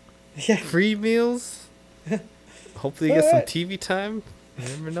 huh? Yeah. Free meals. Hopefully you get some TV time. You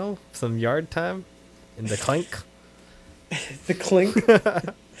never know. Some yard time. In the clink. The clink.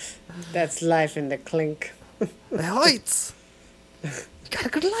 That's life in the clink. The heights. You got a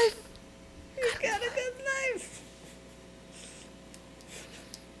good life. You got a good life.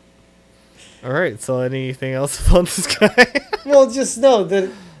 All right. So anything else about this guy? Well, just know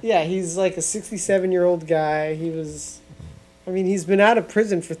that, he's like a 67-year-old guy. He's been out of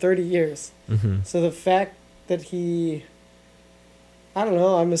prison for 30 years. Mm-hmm. So the fact that he, I don't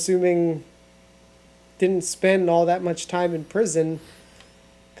know, I'm assuming didn't spend all that much time in prison,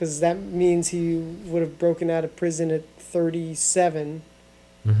 because that means he would have broken out of prison at 37.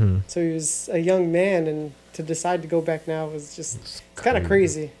 Mm-hmm. So he was a young man, and to decide to go back now was just kind of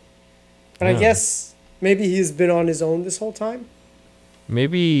crazy. But I guess maybe he's been on his own this whole time.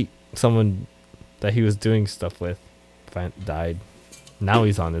 Maybe someone that he was doing stuff with died. Now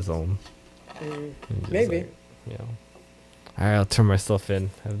he's on his own. Maybe. Like, all right, I'll turn myself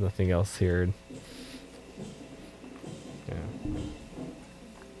in. I have nothing else here.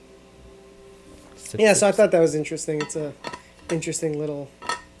 Yeah, so I thought that was interesting. It's a interesting little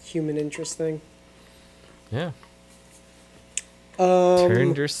human interest thing. Yeah.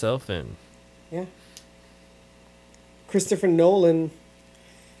 Turned yourself in. Yeah. Christopher Nolan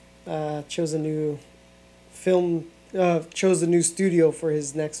chose a new studio for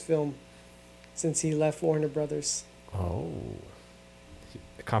his next film since he left Warner Brothers. Oh.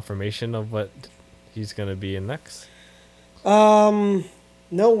 A confirmation of what he's going to be in next?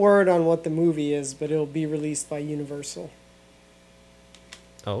 No word on what the movie is, but it'll be released by Universal.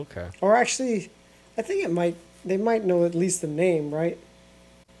 Oh, okay. Or actually, I think they might know at least the name, right?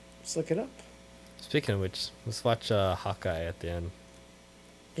 Let's look it up. Speaking of which, let's watch Hawkeye at the end.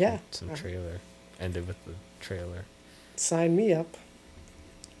 Yeah. Some trailer. Ended with the trailer. Sign me up.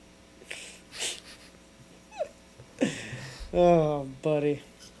 Oh, buddy.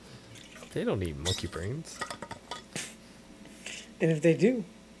 They don't eat monkey brains. And if they do,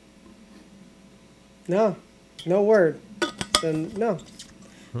 no word. Then no.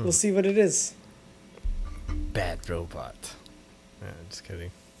 We'll see what it is. Bad robot. Just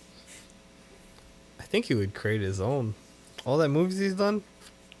kidding. I think he would create his own. All that movies he's done,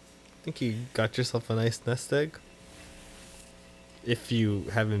 I think you got yourself a nice nest egg. If you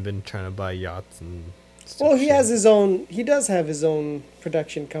haven't been trying to buy yachts and stuff. Well, he has his own. He does have his own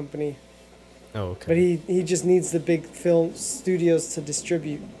production company. Oh, okay. But he just needs the big film studios to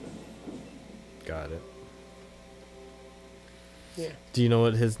distribute. Got it. Yeah. Do you know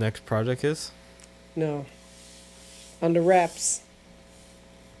what his next project is? No. Under wraps.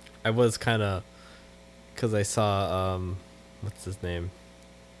 I was kind of, because I saw, what's his name?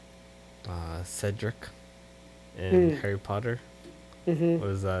 Cedric in Harry Potter. Mm-hmm.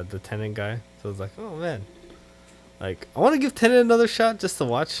 Was the Tenant guy. So I was like, oh man. Like, I want to give Tenant another shot just to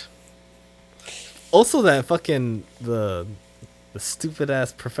watch. Also, that fucking the stupid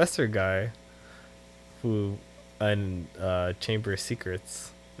ass professor guy, who in Chamber of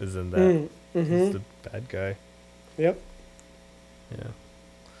Secrets is in that. Mm-hmm. He's the bad guy. Yep. Yeah.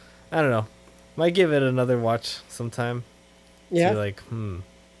 I don't know. Might give it another watch sometime. Yeah. See, like, One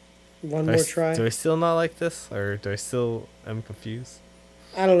more try. Do I still not like this, or do I still am confused?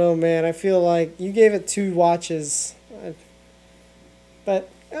 I don't know, man. I feel like you gave it 2 watches, but.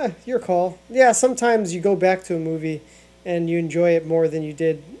 Your call. Yeah, sometimes you go back to a movie and you enjoy it more than you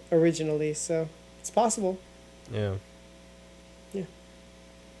did originally, so it's possible. Yeah. Yeah.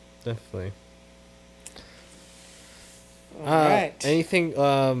 Definitely. All right. Anything,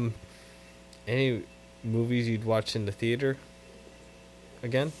 any movies you'd watch in the theater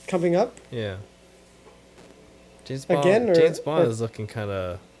again? Coming up? Yeah. James Bond. Again, James Bond is looking kind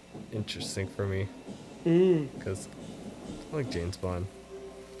of interesting for me. Because I like James Bond.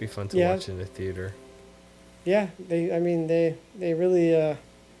 Be fun to watch in the theater. Yeah, I mean, they really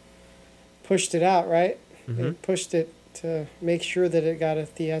pushed it out, right? They Mm-hmm. pushed it to make sure that it got a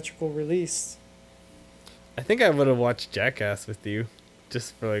theatrical release. I think I would have watched Jackass with you,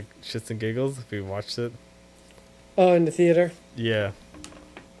 just for like shits and giggles if we watched it. Oh, in the theater? Yeah.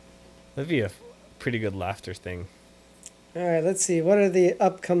 That'd be a pretty good laughter thing. All right, let's see. What are the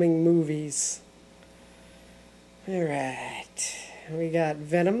upcoming movies? All right. We got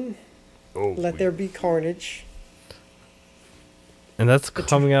Venom. Oh. Let There Be Carnage. And that's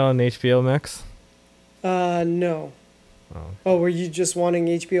coming out on HBO Max? No. Oh, were you just wanting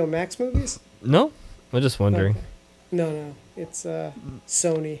HBO Max movies? No. I'm just wondering. Okay. No. It's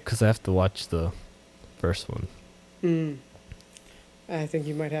Sony. Because I have to watch the first one. I think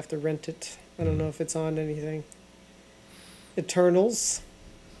you might have to rent it. I don't know if it's on anything. Eternals.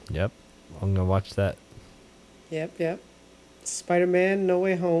 Yep. I'm going to watch that. Yep. Spider-Man No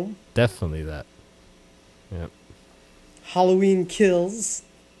Way Home. Definitely that. Yep. Halloween Kills.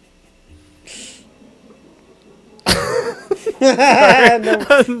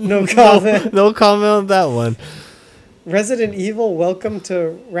 no comment. No comment on that one. Resident Evil Welcome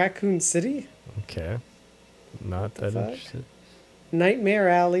to Raccoon City. Okay. Not that interested. Nightmare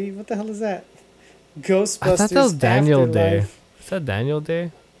Alley. What the hell is that? Ghostbusters. I thought that was Daniel Afterlife. Day. Is that Daniel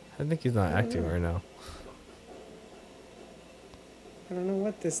Day? I think he's not acting right now. I don't know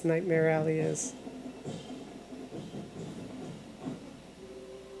what this Nightmare Alley is.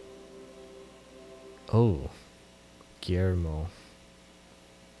 Oh. Guillermo.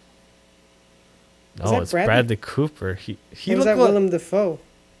 Is Oh, that it's Bradley? Bradley Cooper. He Or was looked that like, Willem Dafoe?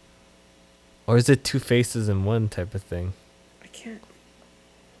 or is it two faces in one type of thing? I can't.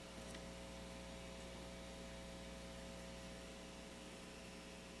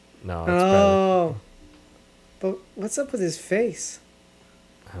 No, it's Bradley. Oh. But what's up with his face?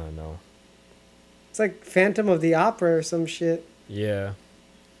 I don't know. It's like Phantom of the Opera or some shit. Yeah.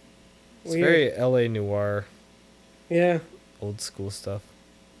 It's Weird. very LA noir, Yeah. old school stuff.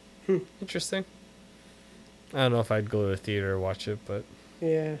 Interesting. I don't know if I'd go to a theater or watch it, but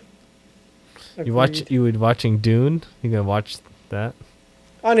Yeah. you would watching Dune? You gonna watch that?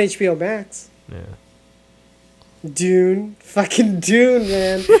 On HBO Max. Yeah. Dune. Fucking Dune,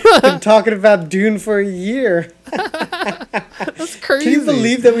 man. Been talking about Dune for a year. That's crazy. Can you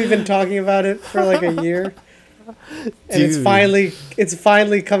believe that we've been talking about it for like a year? And it's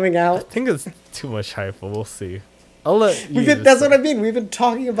finally coming I out. think it's too much hype, but we'll see. I'll let you. That's what I mean. We've been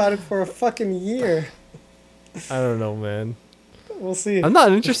talking about it for a fucking year. I don't know, man. We'll see. I'm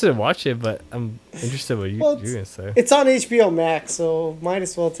not interested in watching it, but I'm interested in what Well, you're gonna say. It's on HBO Max, so might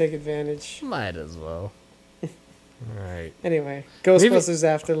as well take advantage. Might as well. Alright. Anyway, Ghostbusters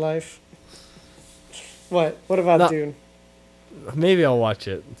Afterlife. What? What about Dune? Maybe I'll watch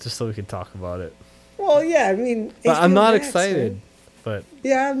it just so we can talk about it. Well, yeah, I mean, But I'm HBO not Max, excited. man. But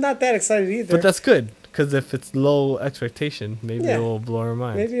Yeah, I'm not that excited either. But that's good, because if it's low expectation, maybe Yeah. it will blow our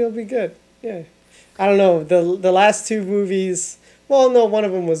mind. Maybe it'll be good. Yeah. I don't know. The last two movies. Well, no, one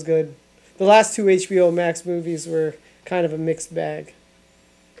of them was good. The last two HBO Max movies were kind of a mixed bag.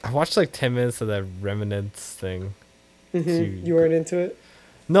 I watched like 10 minutes of that Remnants thing. You weren't into it?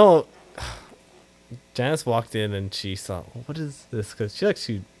 No. Janice walked in and she saw, what is this? Because she likes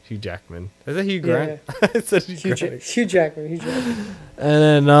Hugh Jackman. Is that Hugh Grant? I said Hugh Grant. Hugh Jackman.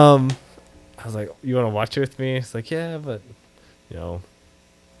 And then I was like, you want to watch it with me? It's like, yeah, but,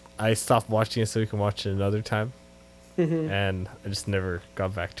 I stopped watching it so we can watch it another time. And I just never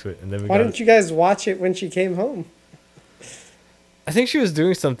got back to it. And then Why didn't you guys watch it when she came home? I think she was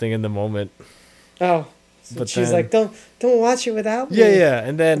doing something in the moment. Oh. So But she's then- like, don't watch it without me. Yeah.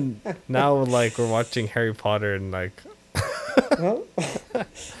 And then now like we're watching Harry Potter and like Well,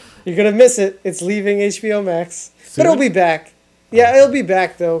 you're gonna miss it. It's leaving HBO Max, but Soon? it'll be back. Yeah, it'll be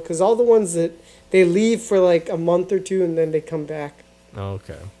back though, because all the ones that they leave for like a month or two and then they come back. Oh,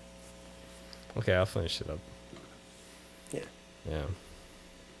 okay, I'll finish it up. Yeah.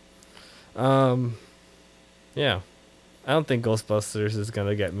 Yeah. I don't think Ghostbusters is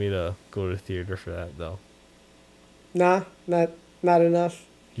gonna get me to go to the theater for that though. Nah, not enough.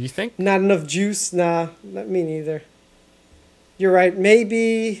 You think? Not enough juice. Nah, not me neither. You're right.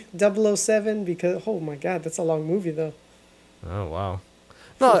 Maybe 007 because oh my god, that's a long movie though. Oh wow.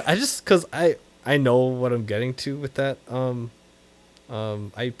 No, I just because I know what I'm getting to with that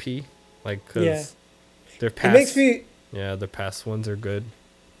IP, like because their past. It makes me. Yeah, the past ones are good.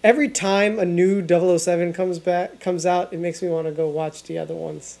 Every time a new 007 comes out, it makes me want to go watch the other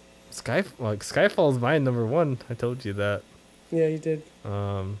ones. Skyfall is my number one. I told you that. Yeah, you did.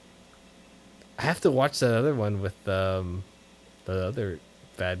 I have to watch that other one with the other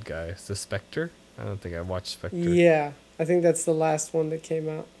bad guy, the Spectre. I don't think I watched Spectre. Yeah, I think that's the last one that came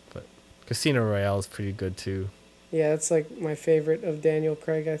out. But Casino Royale is pretty good too. Yeah, that's like my favorite of Daniel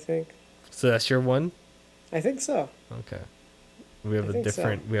Craig, I think. So that's your one? I think so. Okay. We have a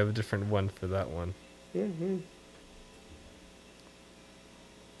different one for that one. Mm-hmm.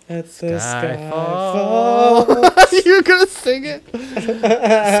 At the Skyfall. You're gonna sing it?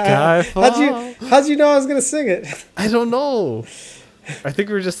 Skyfall. How'd you know I was gonna sing it? I don't know. I think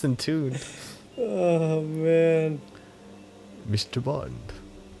we're just in tune. Oh man. Mr. Bond.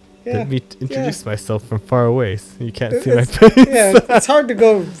 Yeah, Let me introduce myself from far away so you can't see my It's- face. Yeah, it's hard to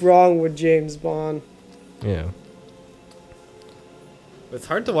go wrong with James Bond. Yeah. It's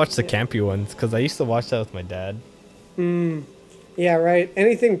hard to watch the campy ones because I used to watch that with my dad. Yeah, right.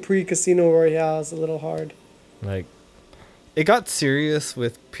 Anything pre-Casino Royale is a little hard. Like, it got serious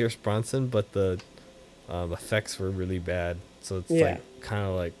with Pierce Bronson, but the effects were really bad. So it's like kind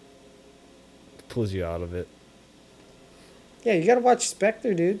of like pulls you out of it. Yeah, you gotta watch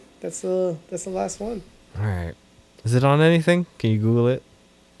Spectre, dude. That's the last one. All right. Is it on anything? Can you Google it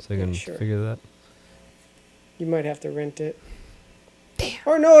so I can sure. figure that? You might have to rent it. Damn.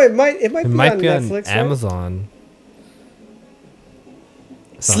 Or no, it might be on Netflix. On Amazon.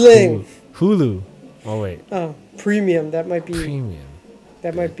 It's on Sling. Hulu. Oh wait. Oh, premium. That might be Premium.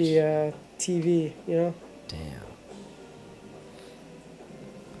 That might be TV. You know. Damn.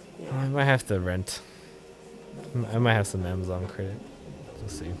 Oh, I might have to rent. I might have some Amazon credit. We'll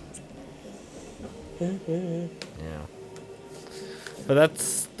see. Yeah. But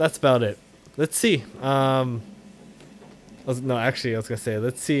that's about it. Let's see. I was gonna say,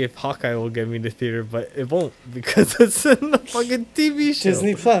 let's see if Hawkeye will get me to theater, but it won't because it's in the fucking TV show.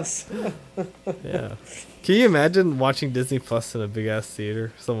 Disney Plus. Yeah. Can you imagine watching Disney Plus in a big ass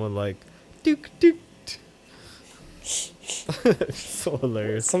theater? Someone like Duke. So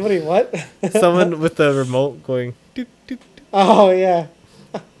hilarious. Somebody what? Someone with the remote going Duke. Oh yeah.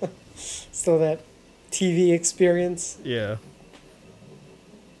 Still that TV experience. Yeah.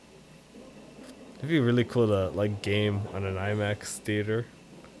 It'd be really cool to like game on an IMAX theater.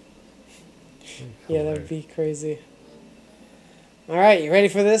 Yeah, that would be crazy. All right, you ready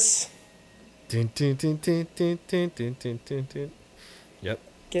for this? Yep.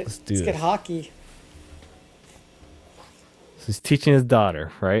 Let's do Let's this. get hockey. So he's teaching his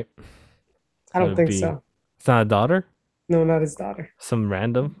daughter, right? I don't Would think be- so. It's not a daughter? No, not his daughter. Some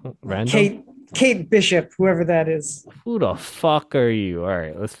random? Kate Bishop, whoever that is. Who the fuck are you? All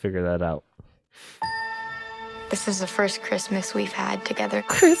right, let's figure that out. This is the first Christmas we've had together.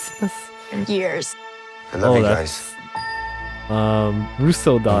 Christmas. In years. I love you that's, guys.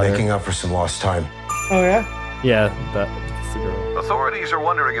 Russo daughter. Making up for some lost time. Oh yeah? Yeah, that's the girl. Authorities are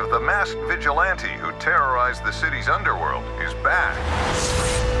wondering if the masked vigilante who terrorized the city's underworld is back.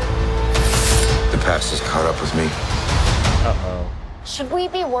 The past has caught up with me. Uh-oh. Should we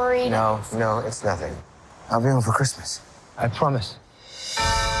be worried? No, it's nothing. I'll be home for Christmas. I promise.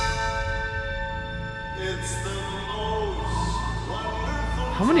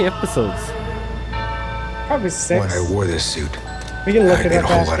 How many episodes? Probably 6. When I wore this suit, We can look I it made a up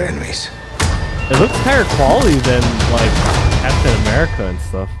whole lot after. of enemies. It looks higher quality than like Captain America and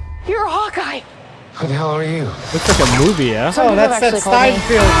stuff. You're Hawkeye. Who the hell are you? Looks like a movie, yeah? Oh, that's that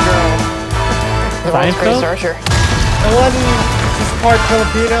Steinfeld girl. Steinfeld? The one just part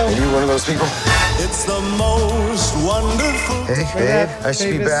Filipino. Are you one of those people? It's the most wonderful. Hey, babe. I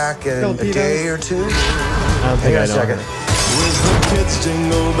should be back in a day or two. I don't think Hang on I a know. second. With the kids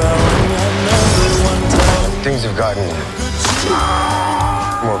jingle belling and everyone telling. Things have gotten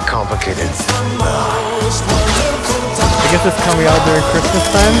more complicated. I guess it's coming out during Christmas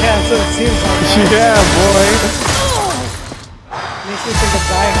time? Yeah, that's what it seems like. Yeah, boy. Makes me think of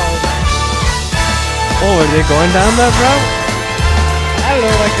Die Hard. Oh, are they going down that route? I don't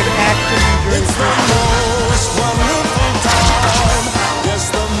know, like an action during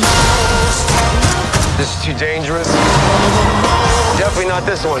This is too dangerous. Definitely not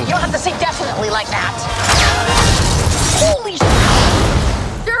this one. You don't have to say definitely like that. Holy sh**.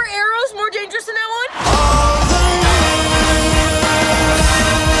 There are arrows more dangerous than that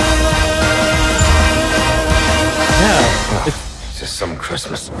Yeah. It's just some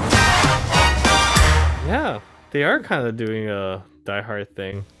Christmas. Yeah. They are kind of doing a Die Hard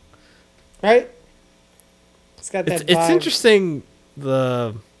thing. Right? It's got that It's vibe. interesting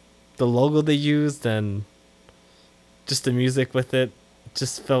the logo they used and just the music with it.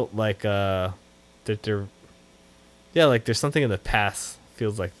 Just felt like that they're like there's something in the past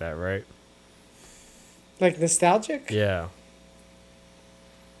feels like that, right? Like nostalgic? Yeah.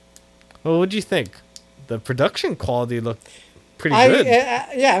 Well, what do you think? The production quality looked pretty good.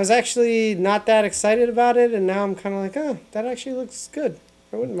 Yeah, I was actually not that excited about it, and now I'm kind of like, oh, that actually looks good.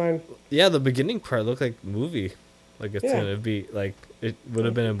 I wouldn't mind. Yeah, the beginning part looked like movie. Like it's Yeah. gonna be like it would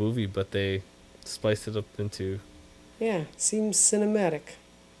have been a movie, but they spliced it up into. Yeah, seems cinematic.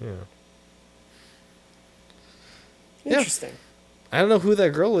 Yeah. Interesting. I don't know who that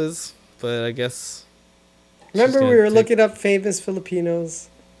girl is, but I guess. Remember, we were looking up famous Filipinos.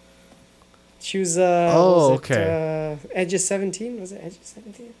 She was. Okay. Edge of 17? Was it Edge of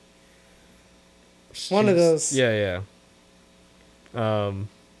 17? One of those. Yeah.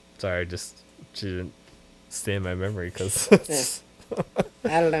 Sorry, she didn't stay in my memory because.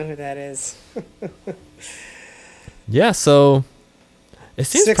 I don't know who that is. Yeah, so it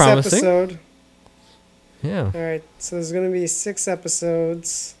seems 6 promising. episode. Yeah. All right, so there's gonna be 6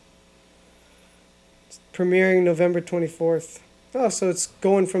 episodes. It's premiering November 24th. Oh, so it's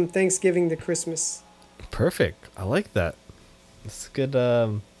going from Thanksgiving to Christmas. Perfect. I like that. It's good.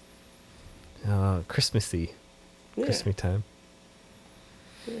 Christmassy. Yeah. Christmas time.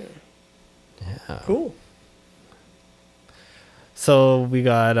 Yeah. Cool. So we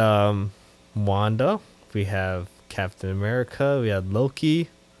got Wanda. We have Captain America. We had Loki.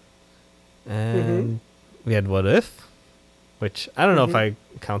 And we had What If, which I don't know if I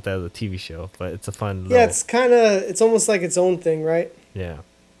count that as a TV show, but it's a fun. Yeah, it's almost like its own thing, right? Yeah.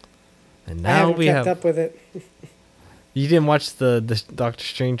 And I now haven't we kept have. up with it. You didn't watch the Doctor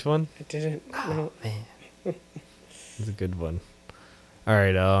Strange one? I didn't. No. Man. It's a good one. All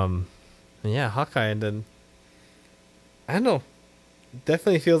right. Yeah, Hawkeye, and then I don't know.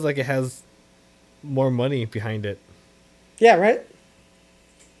 Definitely feels like it has more money behind it. Yeah, right.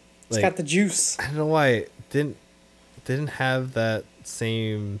 It's Like, got the juice. I don't know why it didn't have that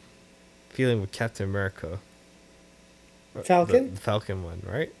same feeling with Captain America. Falcon? The Falcon one,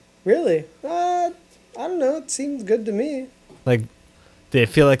 right? Really? I don't know. It seems good to me. Like, did it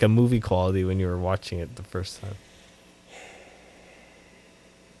feel like a movie quality when you were watching it the first time?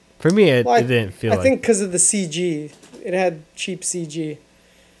 For me, it didn't feel. I think because of the CG, it had cheap CG.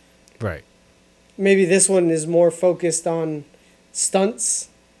 Right. Maybe this one is more focused on stunts,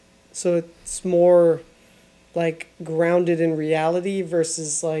 so it's more like grounded in reality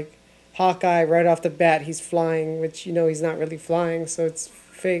versus like Hawkeye right off the bat he's flying, which he's not really flying, so it's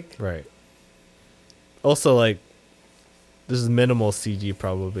fake. Right. Also, like, there's minimal CG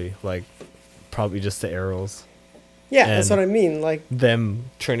probably, like probably just the arrows. Yeah, that's what I mean. Like them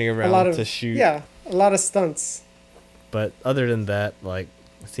turning around to shoot. Yeah, a lot of stunts. But other than that, like,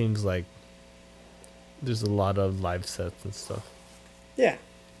 it seems like there's a lot of live sets and stuff. Yeah.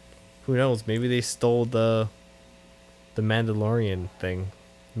 Who knows? Maybe they stole the Mandalorian thing.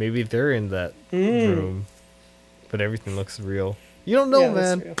 Maybe they're in that room, but everything looks real. You don't know,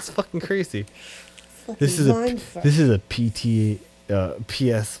 man. It's fucking crazy. This is a PTA,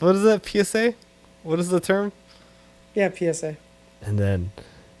 PS. What is that? PSA? What is the term? Yeah, PSA. And then,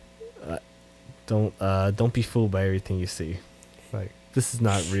 don't be fooled by everything you see. Like, this is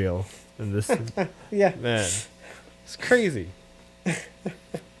not real, and this is yeah, man, it's crazy.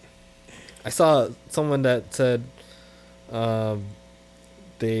 I saw someone that said,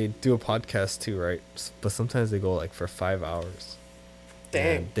 they do a podcast too, right? But sometimes they go like for 5 hours.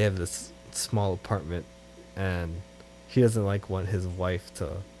 Dang. And they have this small apartment, and he doesn't want his wife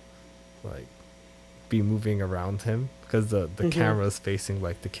to like be moving around him because the camera is facing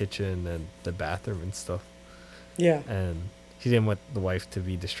like the kitchen and the bathroom and stuff. Yeah. And he didn't want the wife to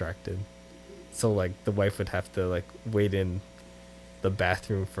be distracted, so like the wife would have to like wait in the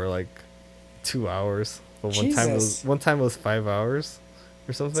bathroom for like 2 hours. But one time it was 5 hours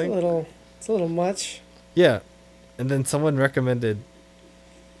or something. It's a little much. Yeah. And then someone recommended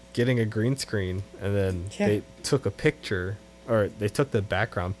getting a green screen, and then they took a picture, or they took the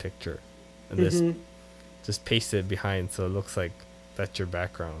background picture and just pasted it behind, so it looks like that's your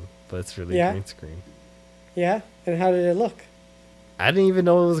background, but it's really a green screen. Yeah? And how did it look? I didn't even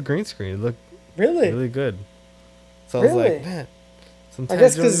know it was a green screen. It looked really good. So I was like, man, sometimes I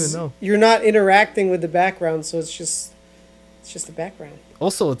guess you don't even know. you're not interacting with the background, so it's just the background.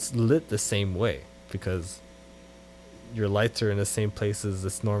 Also, it's lit the same way because your lights are in the same places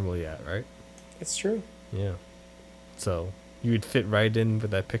it's normally at, right? It's true. Yeah. So you would fit right in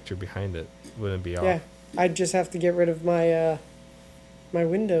with that picture behind it. Wouldn't be off. Yeah. I'd just have to get rid of my my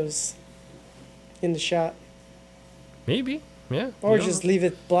windows in the shot. Maybe. Yeah. Or just leave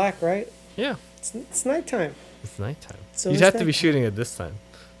it black, right? Yeah. It's nighttime. It's nighttime. So you'd have to be shooting it this time.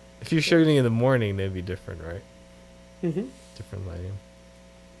 If you're shooting in the morning, that'd be different, right? Mm-hmm. Different lighting.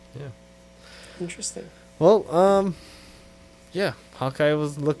 Yeah. Interesting. Well, yeah, Hawkeye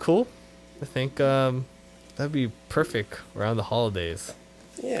looked cool. I think That'd be perfect around the holidays.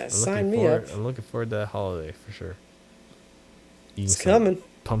 Yeah, sign me up. I'm looking forward to that holiday for sure. Eating It's coming.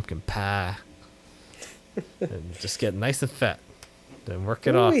 Pumpkin pie. And just get nice and fat. Then work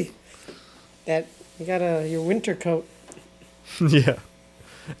it off. That you got your winter coat. Yeah.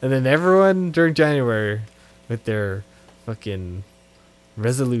 And then everyone during January with their fucking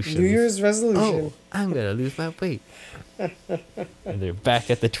resolutions. New Year's resolution. Oh, I'm gonna lose my weight. And they're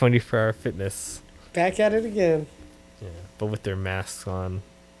back at the 24-hour fitness. Back at it again. Yeah, but with their masks on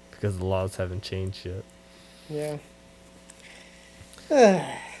because the laws haven't changed yet. Yeah.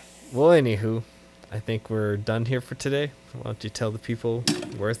 Well, anywho, I think we're done here for today. Why don't you tell the people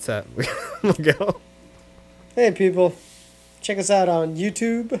where it's at? We'll go. Hey, people. Check us out on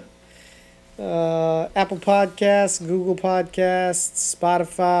YouTube, Apple Podcasts, Google Podcasts,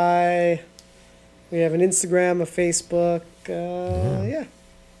 Spotify. We have an Instagram, a Facebook. Yeah.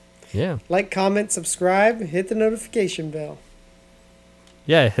 Yeah. Like, comment, subscribe, hit the notification bell.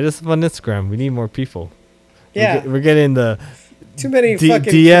 Yeah, hit us up on Instagram. We need more people. Yeah. We're getting the too many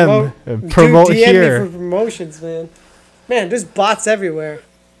fucking DM promote DM here. me for promotions, man. Man, there's bots everywhere.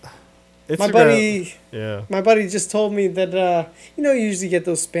 Instagram, My buddy just told me that you usually get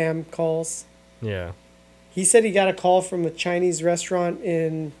those spam calls. Yeah. He said he got a call from a Chinese restaurant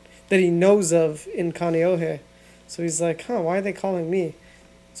that he knows of in Kaneohe. So he's like, why are they calling me?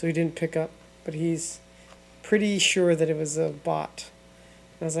 So he didn't pick up, but he's pretty sure that it was a bot.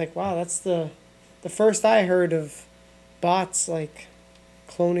 And I was like, wow, that's the first I heard of bots like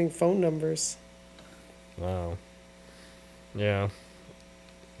cloning phone numbers. Wow. Yeah.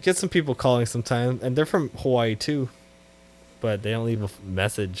 Get some people calling sometimes, and they're from Hawaii too, but they don't leave a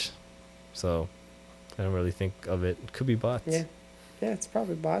message, so I don't really think of it. It could be bots. Yeah, it's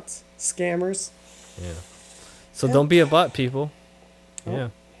probably bots, scammers. Yeah. So don't be a bot, people. Oh. Yeah.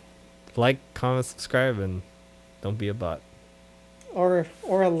 Like, comment, subscribe, and don't be a bot. Or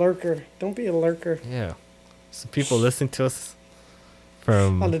a lurker. Don't be a lurker. Yeah. Some people listening to us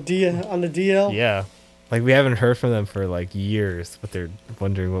from on the DL. Yeah. Like, we haven't heard from them for like years, but they're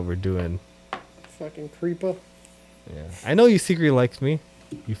wondering what we're doing. Fucking creeper. Yeah. I know you secretly liked me,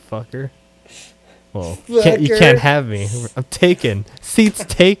 you fucker. Well, you can't have me. I'm taken. Seat's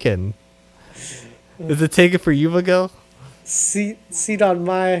taken. Is it taken for you, Miguel? Seat on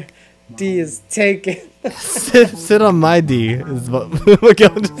my D is taken. sit on my D is what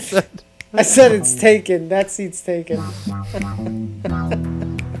Miguel just said. I said it's taken. That seat's taken.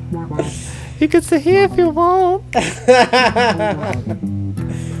 You can sit here if you want. I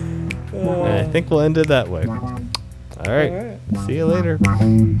think we'll end it that way. All right. See you later.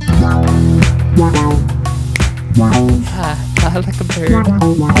 Fly like a bird.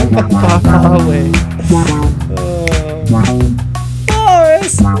 Far, far away.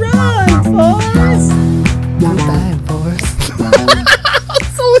 Forrest, run, Forrest! I'm dying, Forrest.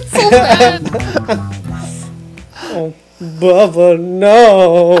 So bad. Oh, Bubba,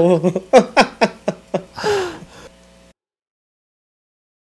 no.